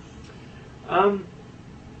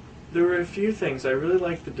 There were a few things. I really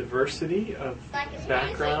liked the diversity of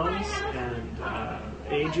backgrounds and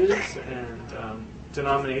ages and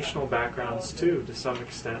denominational backgrounds too, to some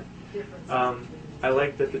extent. I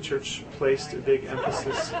like that the church placed a big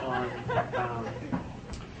emphasis on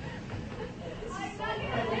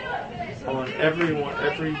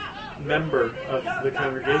every member of the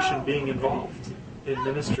congregation being involved in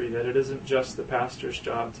ministry, that it isn't just the pastor's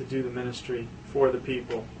job to do the ministry for the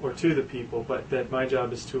people or to the people, but that my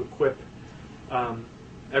job is to equip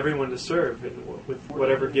everyone to serve with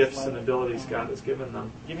whatever gifts and abilities God has given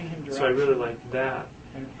them. So I really liked that.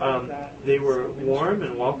 They were warm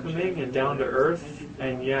and welcoming and down to earth,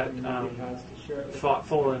 and yet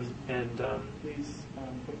thoughtful and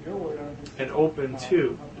open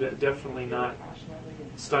too. Definitely not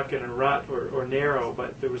stuck in a rut or narrow,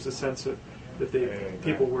 but there was a sense of that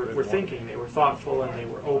people were thinking, they were thoughtful, and they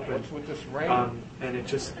were open, and it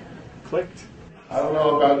just clicked. I don't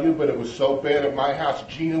know about you, but it was so bad at my house.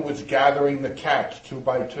 Gina was gathering the cats 2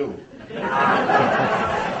 by 2.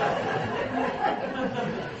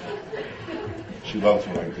 She loves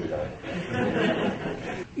when I do that.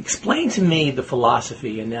 Explain to me the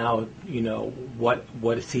philosophy and now, what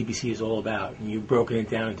a CBC is all about. And you've broken it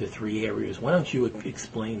down into 3 areas. Why don't you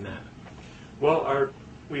explain that? Well,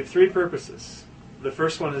 we have 3 purposes. The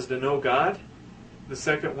first one is to know God. The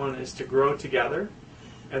second one is to grow together.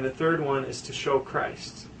 And the third one is to show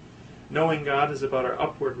Christ. Knowing God is about our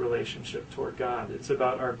upward relationship toward God. It's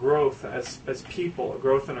about our growth as people,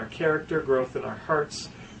 growth in our character, growth in our hearts,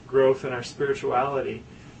 growth in our spirituality.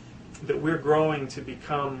 That we're growing to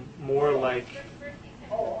become more like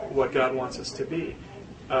what God wants us to be.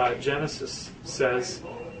 Genesis says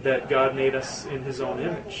that God made us in His own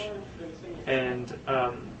image. And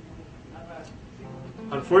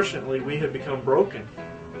unfortunately, we have become broken.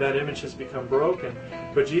 That image has become broken.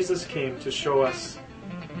 But Jesus came to show us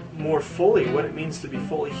more fully what it means to be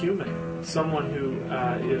fully human. Someone who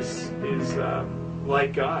is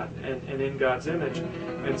like God and in God's image.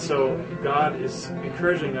 And so God is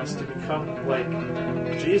encouraging us to become like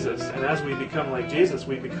Jesus. And as we become like Jesus,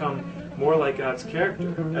 we become more like God's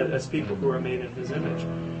character as people who are made in His image.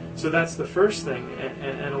 So that's the first thing.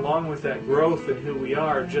 And along with that growth in who we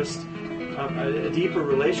are, just a deeper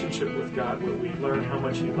relationship with God where we learn how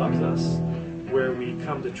much He loves us, where we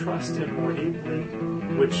come to trust Him more deeply,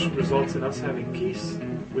 which results in us having peace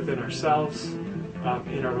within ourselves,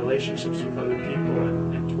 in our relationships with other people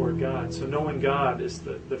and toward God. So knowing God is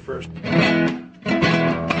the first.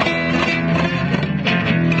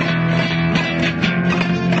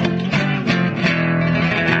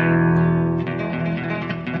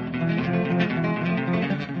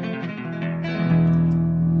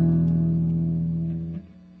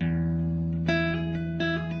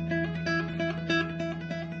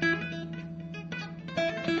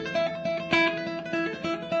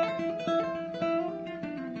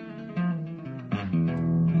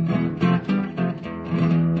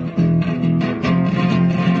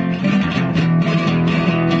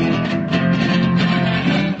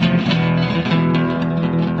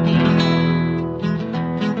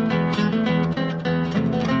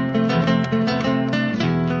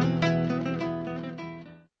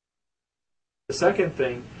 The second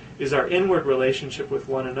thing is our inward relationship with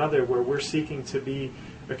one another, where we're seeking to be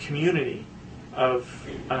a community of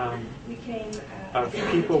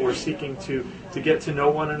people. We're seeking to get to know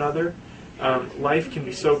one another. Life can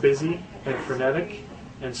be so busy and frenetic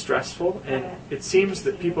and stressful, and it seems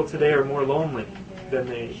that people today are more lonely than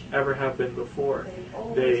they ever have been before.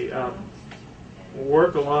 They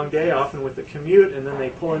work a long day, often with the commute, and then they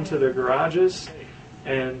pull into their garages,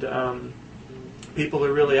 and people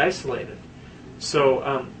are really isolated.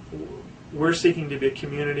 So we're seeking to be a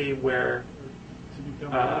community where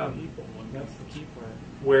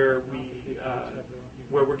we're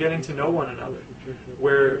getting to know one another,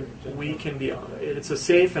 where we can be. It's a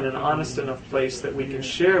safe and an honest enough place that we can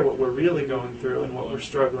share what we're really going through and what we're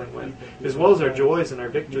struggling with, as well as our joys and our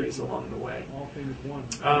victories along the way.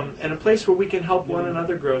 And a place where we can help one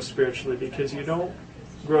another grow spiritually, because you don't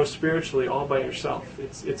grow spiritually all by yourself.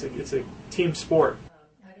 It's a team sport.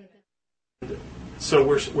 So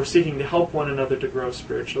we're seeking to help one another to grow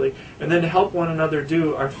spiritually, and then to help one another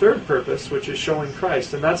do our third purpose, which is showing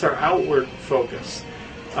Christ, and that's our outward focus.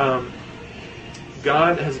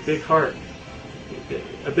 God has a big heart,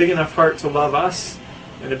 a big enough heart to love us,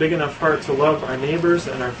 and a big enough heart to love our neighbors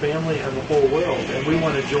and our family and the whole world, and we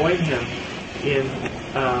want to join Him in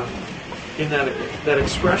that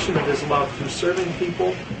expression of His love through serving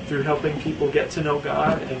people, through helping people get to know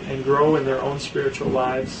God and grow in their own spiritual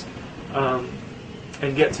lives.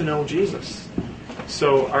 And get to know Jesus.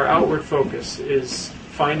 So our outward focus is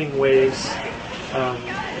finding ways to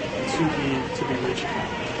be reaching.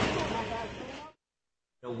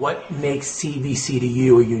 What makes CBC to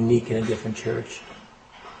you a unique and a different church?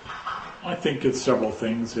 I think it's several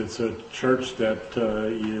things. It's a church that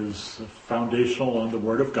is foundational on the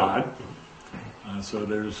Word of God. So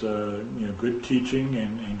there's good teaching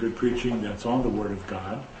and good preaching that's on the Word of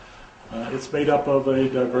God. It's made up of a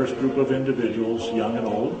diverse group of individuals, young and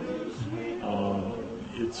old.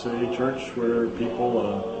 It's a church where people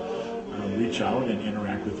reach out and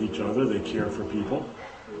interact with each other. They care for people.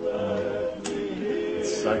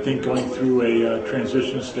 It's, I think, going through a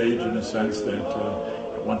transition stage in a sense that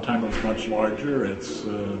at one time it was much larger. It's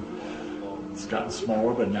It's gotten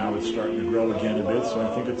smaller, but now it's starting to grow again a bit. So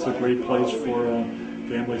I think it's a great place for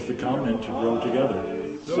families to come and to grow together.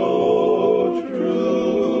 So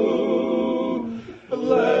true,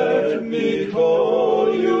 let me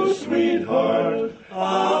call you sweetheart,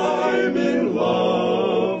 I'm in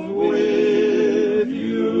love with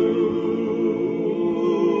you.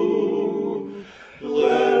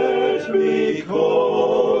 Let me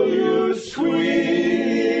call you sweetheart,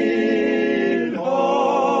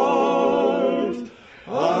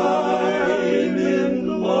 I'm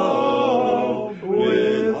in love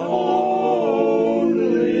with only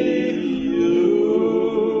you.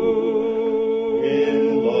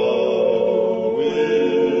 In love with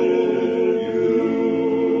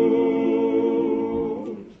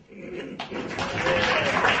you.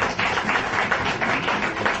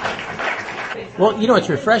 Well, you know, it's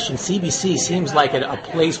refreshing. CBC seems like a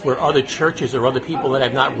place where other churches or other people that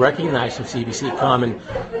I've not recognized from CBC come and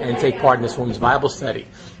take part in this women's Bible study.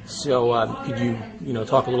 So could you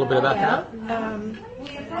talk a little bit about that?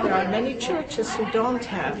 There are many churches who don't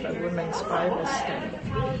have a women's Bible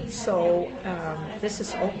study. So this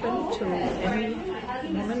is open to any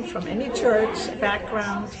woman from any church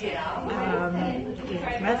background. We have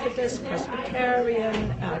Methodist,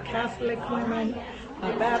 Presbyterian, Catholic women,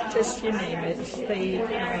 Baptist, you name it.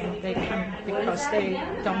 They come because they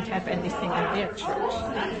don't have anything in their church.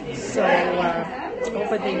 So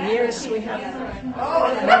over the years, we have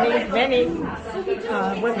many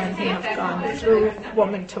women who have gone through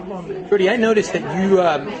woman to woman. Rudy, I noticed that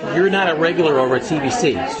you're not a regular over at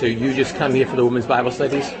CBC, so you just come here for the women's Bible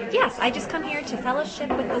studies? Yes, I just come here to fellowship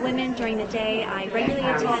with the women during the day. I regularly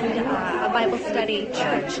attend a Bible study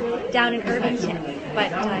church down in Irvington,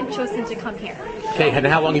 but I've chosen to come here. Okay, and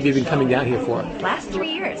how long have you been coming down here for? Last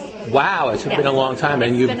 3 years. Wow, it's been a long time,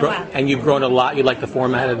 and you've grown a lot. You like the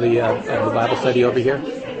format of the Bible study over here?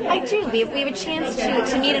 I do. We have a chance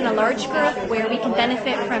to meet in a large group where we can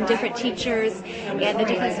benefit from different teachers and the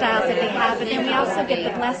different styles that they have. But then we also get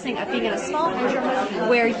the blessing of being in a small group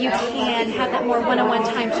where you can have that more one-on-one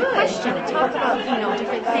time to question and talk about,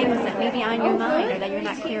 different things that may be on your mind or that you're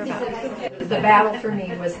not clear about. The battle for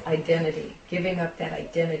me was identity, giving up that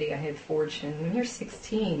identity I had forged. And when you're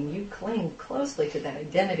 16, you cling closely to that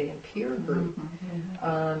identity and peer group.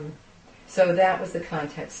 So that was the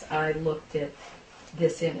context I looked at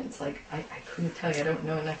this in. It's like I couldn't tell you. I don't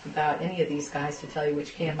know enough about any of these guys to tell you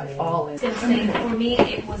which camp I fall in. For me,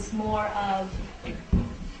 it was more of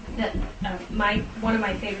that. One of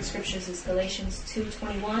my favorite scriptures is Galatians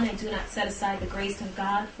 2:21. And do not set aside the grace of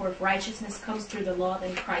God, for if righteousness comes through the law,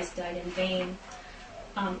 then Christ died in vain.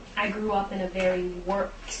 I grew up in a very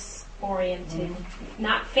works-oriented,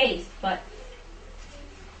 not faith, but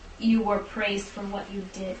you were praised for what you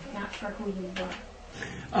did, not for who you were.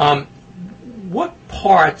 What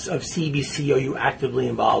parts of CBC are you actively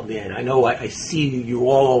involved in? I know I see you're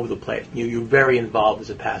all over the place. You're very involved as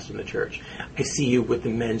a pastor in the church. I see you with the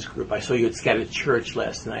men's group. I saw you at Scattered Church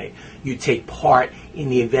last night. You take part in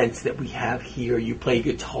the events that we have here. You play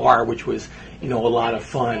guitar, which was, a lot of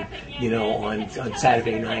fun, on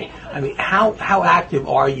Saturday night. I mean, how active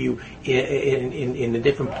are you in the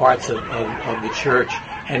different parts of the church,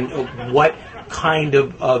 and what kind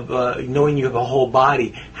of knowing you have a whole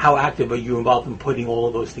body, how active are you involved in putting all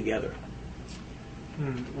of those together?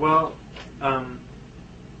 Well,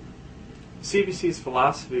 CBC's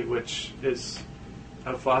philosophy, which is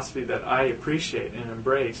a philosophy that I appreciate and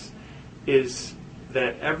embrace, is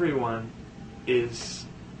that everyone is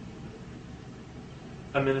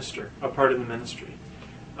a minister, a part of the ministry.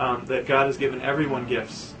 That God has given everyone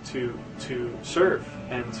gifts to serve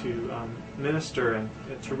and to minister and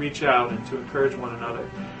to reach out and to encourage one another.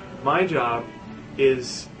 My job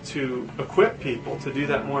is to equip people to do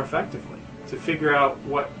that more effectively, to figure out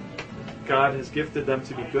what God has gifted them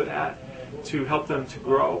to be good at, to help them to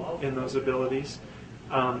grow in those abilities.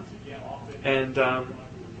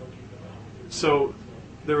 So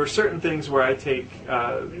there are certain things where I take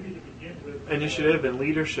initiative and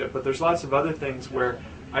leadership, but there's lots of other things where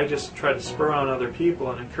I just try to spur on other people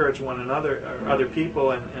and encourage one another, or other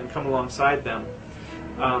people, and come alongside them.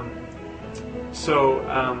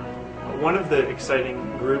 One of the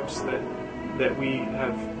exciting groups that we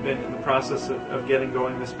have been in the process of getting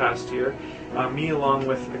going this past year, me along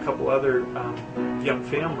with a couple other young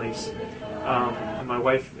families, and my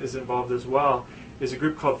wife is involved as well, is a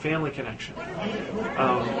group called Family Connection.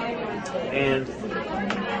 And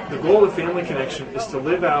the goal of Family Connection is to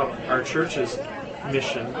live out our church's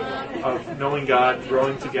mission of knowing God,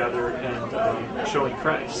 growing together, and showing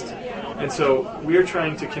Christ. And so we're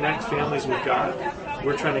trying to connect families with God,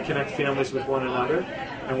 we're trying to connect families with one another,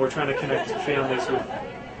 and we're trying to connect families with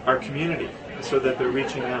our community, so that they're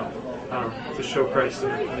reaching out to show Christ in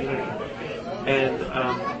the community. And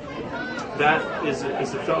that is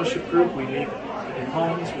a fellowship group. We meet in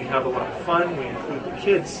homes. We have a lot of fun. We include the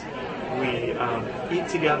kids. We eat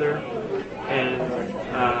together. And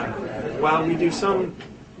while we do some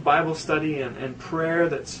Bible study and prayer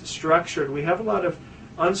that's structured, we have a lot of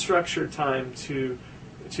unstructured time to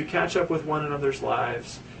catch up with one another's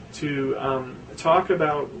lives, to talk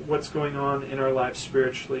about what's going on in our lives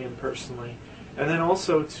spiritually and personally, and then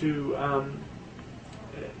also to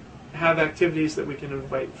have activities that we can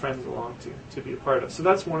invite friends along to be a part of. So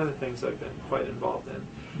that's one of the things I've been quite involved in.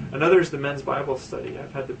 Another is the men's Bible study.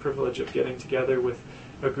 I've had the privilege of getting together with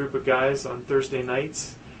a group of guys on Thursday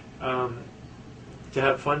nights to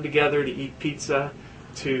have fun together, to eat pizza,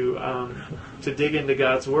 to dig into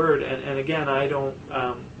God's Word. And again, I don't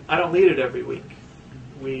lead it every week.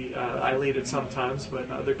 I lead it sometimes, but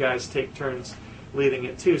other guys take turns leading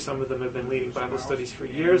it too. Some of them have been leading Bible studies for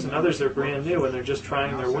years, and others are brand new and they're just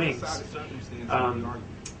trying their wings.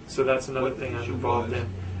 So that's another thing I'm involved in.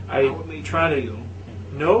 I try to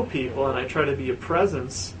know people and I try to be a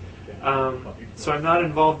presence. So I'm not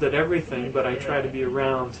involved at everything, but I try to be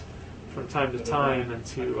around from time to time and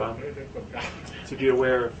to be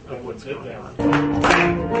aware of what's going on.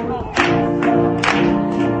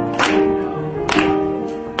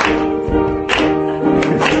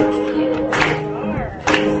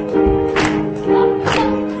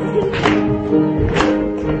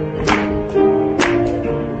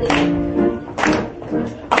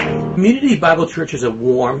 Community Bible Churches are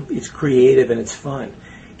warm, it's creative, and it's fun.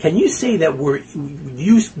 Can you say that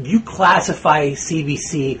you classify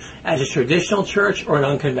CBC as a traditional church or an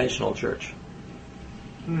unconventional church?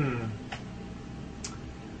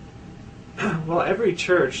 Well, every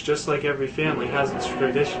church, just like every family, has its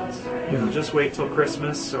traditions. Just wait till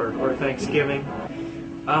Christmas or Thanksgiving.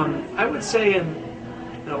 I would say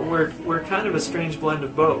we're kind of a strange blend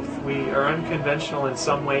of both. We are unconventional in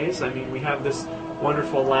some ways. I mean, we have this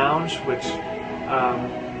wonderful lounge, which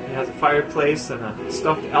has a fireplace and a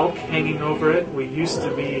stuffed elk hanging over it. We used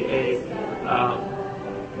to be a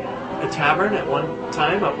tavern at one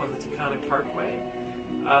time up on the Taconic Parkway,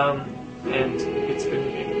 and it's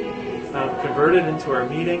been converted into our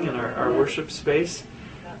meeting and our worship space.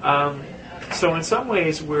 So in some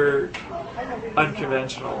ways we're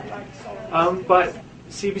unconventional, but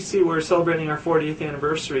CBC, we're celebrating our 40th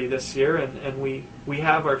anniversary this year, and we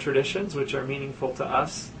have our traditions, which are meaningful to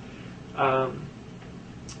us.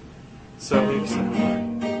 So we've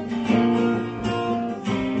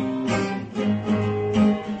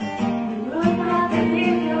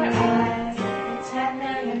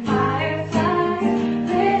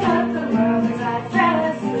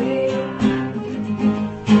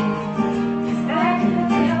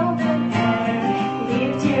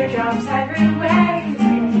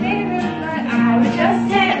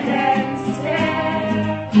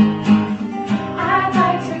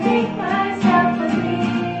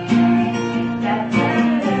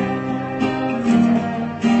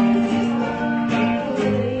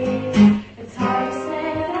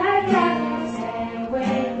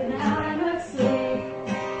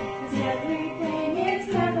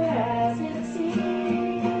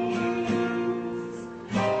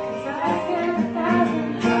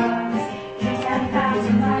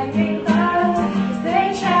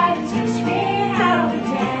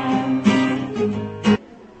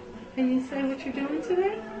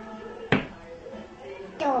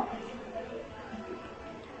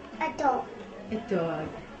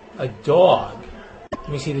A dog. Let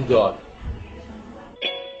me see the dog.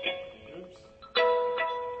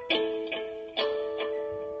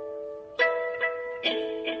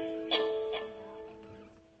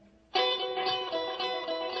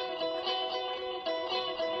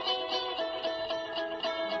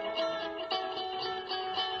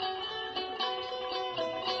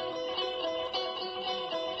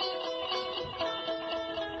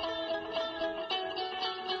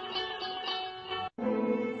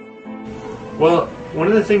 Well, one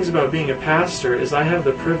of the things about being a pastor is I have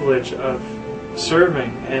the privilege of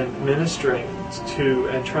serving and ministering to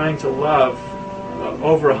and trying to love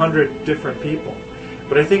over 100 different people.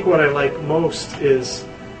 But I think what I like most is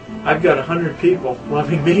I've got 100 people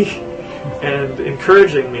loving me and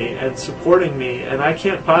encouraging me and supporting me, and I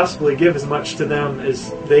can't possibly give as much to them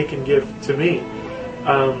as they can give to me.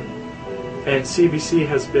 And CBC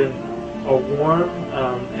has been a warm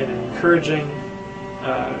and encouraging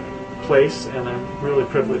place, and I'm really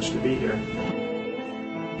privileged to be here.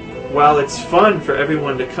 While it's fun for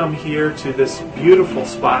everyone to come here to this beautiful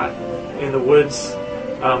spot in the woods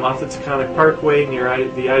off the Taconic Parkway near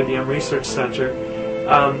the IBM Research Center,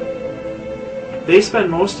 they spend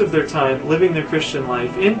most of their time living their Christian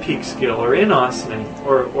life in Peekskill or in Ossining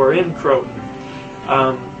or in Croton,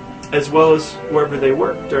 as well as wherever they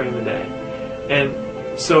work during the day. And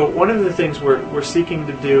so one of the things we're seeking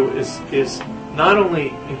to do is not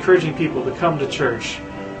only encouraging people to come to church,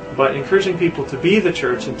 but encouraging people to be the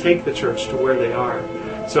church and take the church to where they are.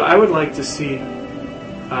 So I would like to see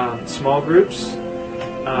small groups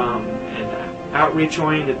and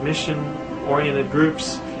outreach-oriented, mission-oriented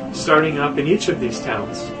groups starting up in each of these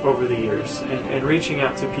towns over the years and reaching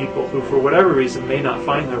out to people who, for whatever reason, may not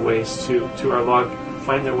find their way to our log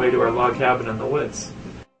cabin in the woods.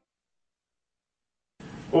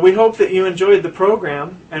 Well, we hope that you enjoyed the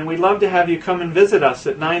program, and we'd love to have you come and visit us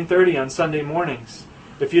at 9:30 on Sunday mornings.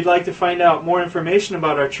 If you'd like to find out more information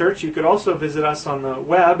about our church, you could also visit us on the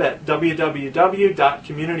web at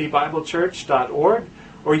www.communitybiblechurch.org,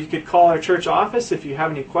 or you could call our church office if you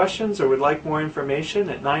have any questions or would like more information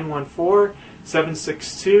at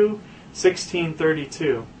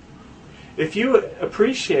 914-762-1632. If you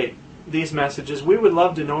appreciate these messages, we would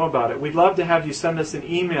love to know about it. We'd love to have you send us an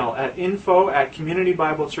email at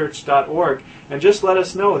info@communitybiblechurch.org and just let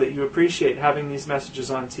us know that you appreciate having these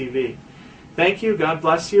messages on TV. Thank you, God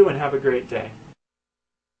bless you, and have a great day.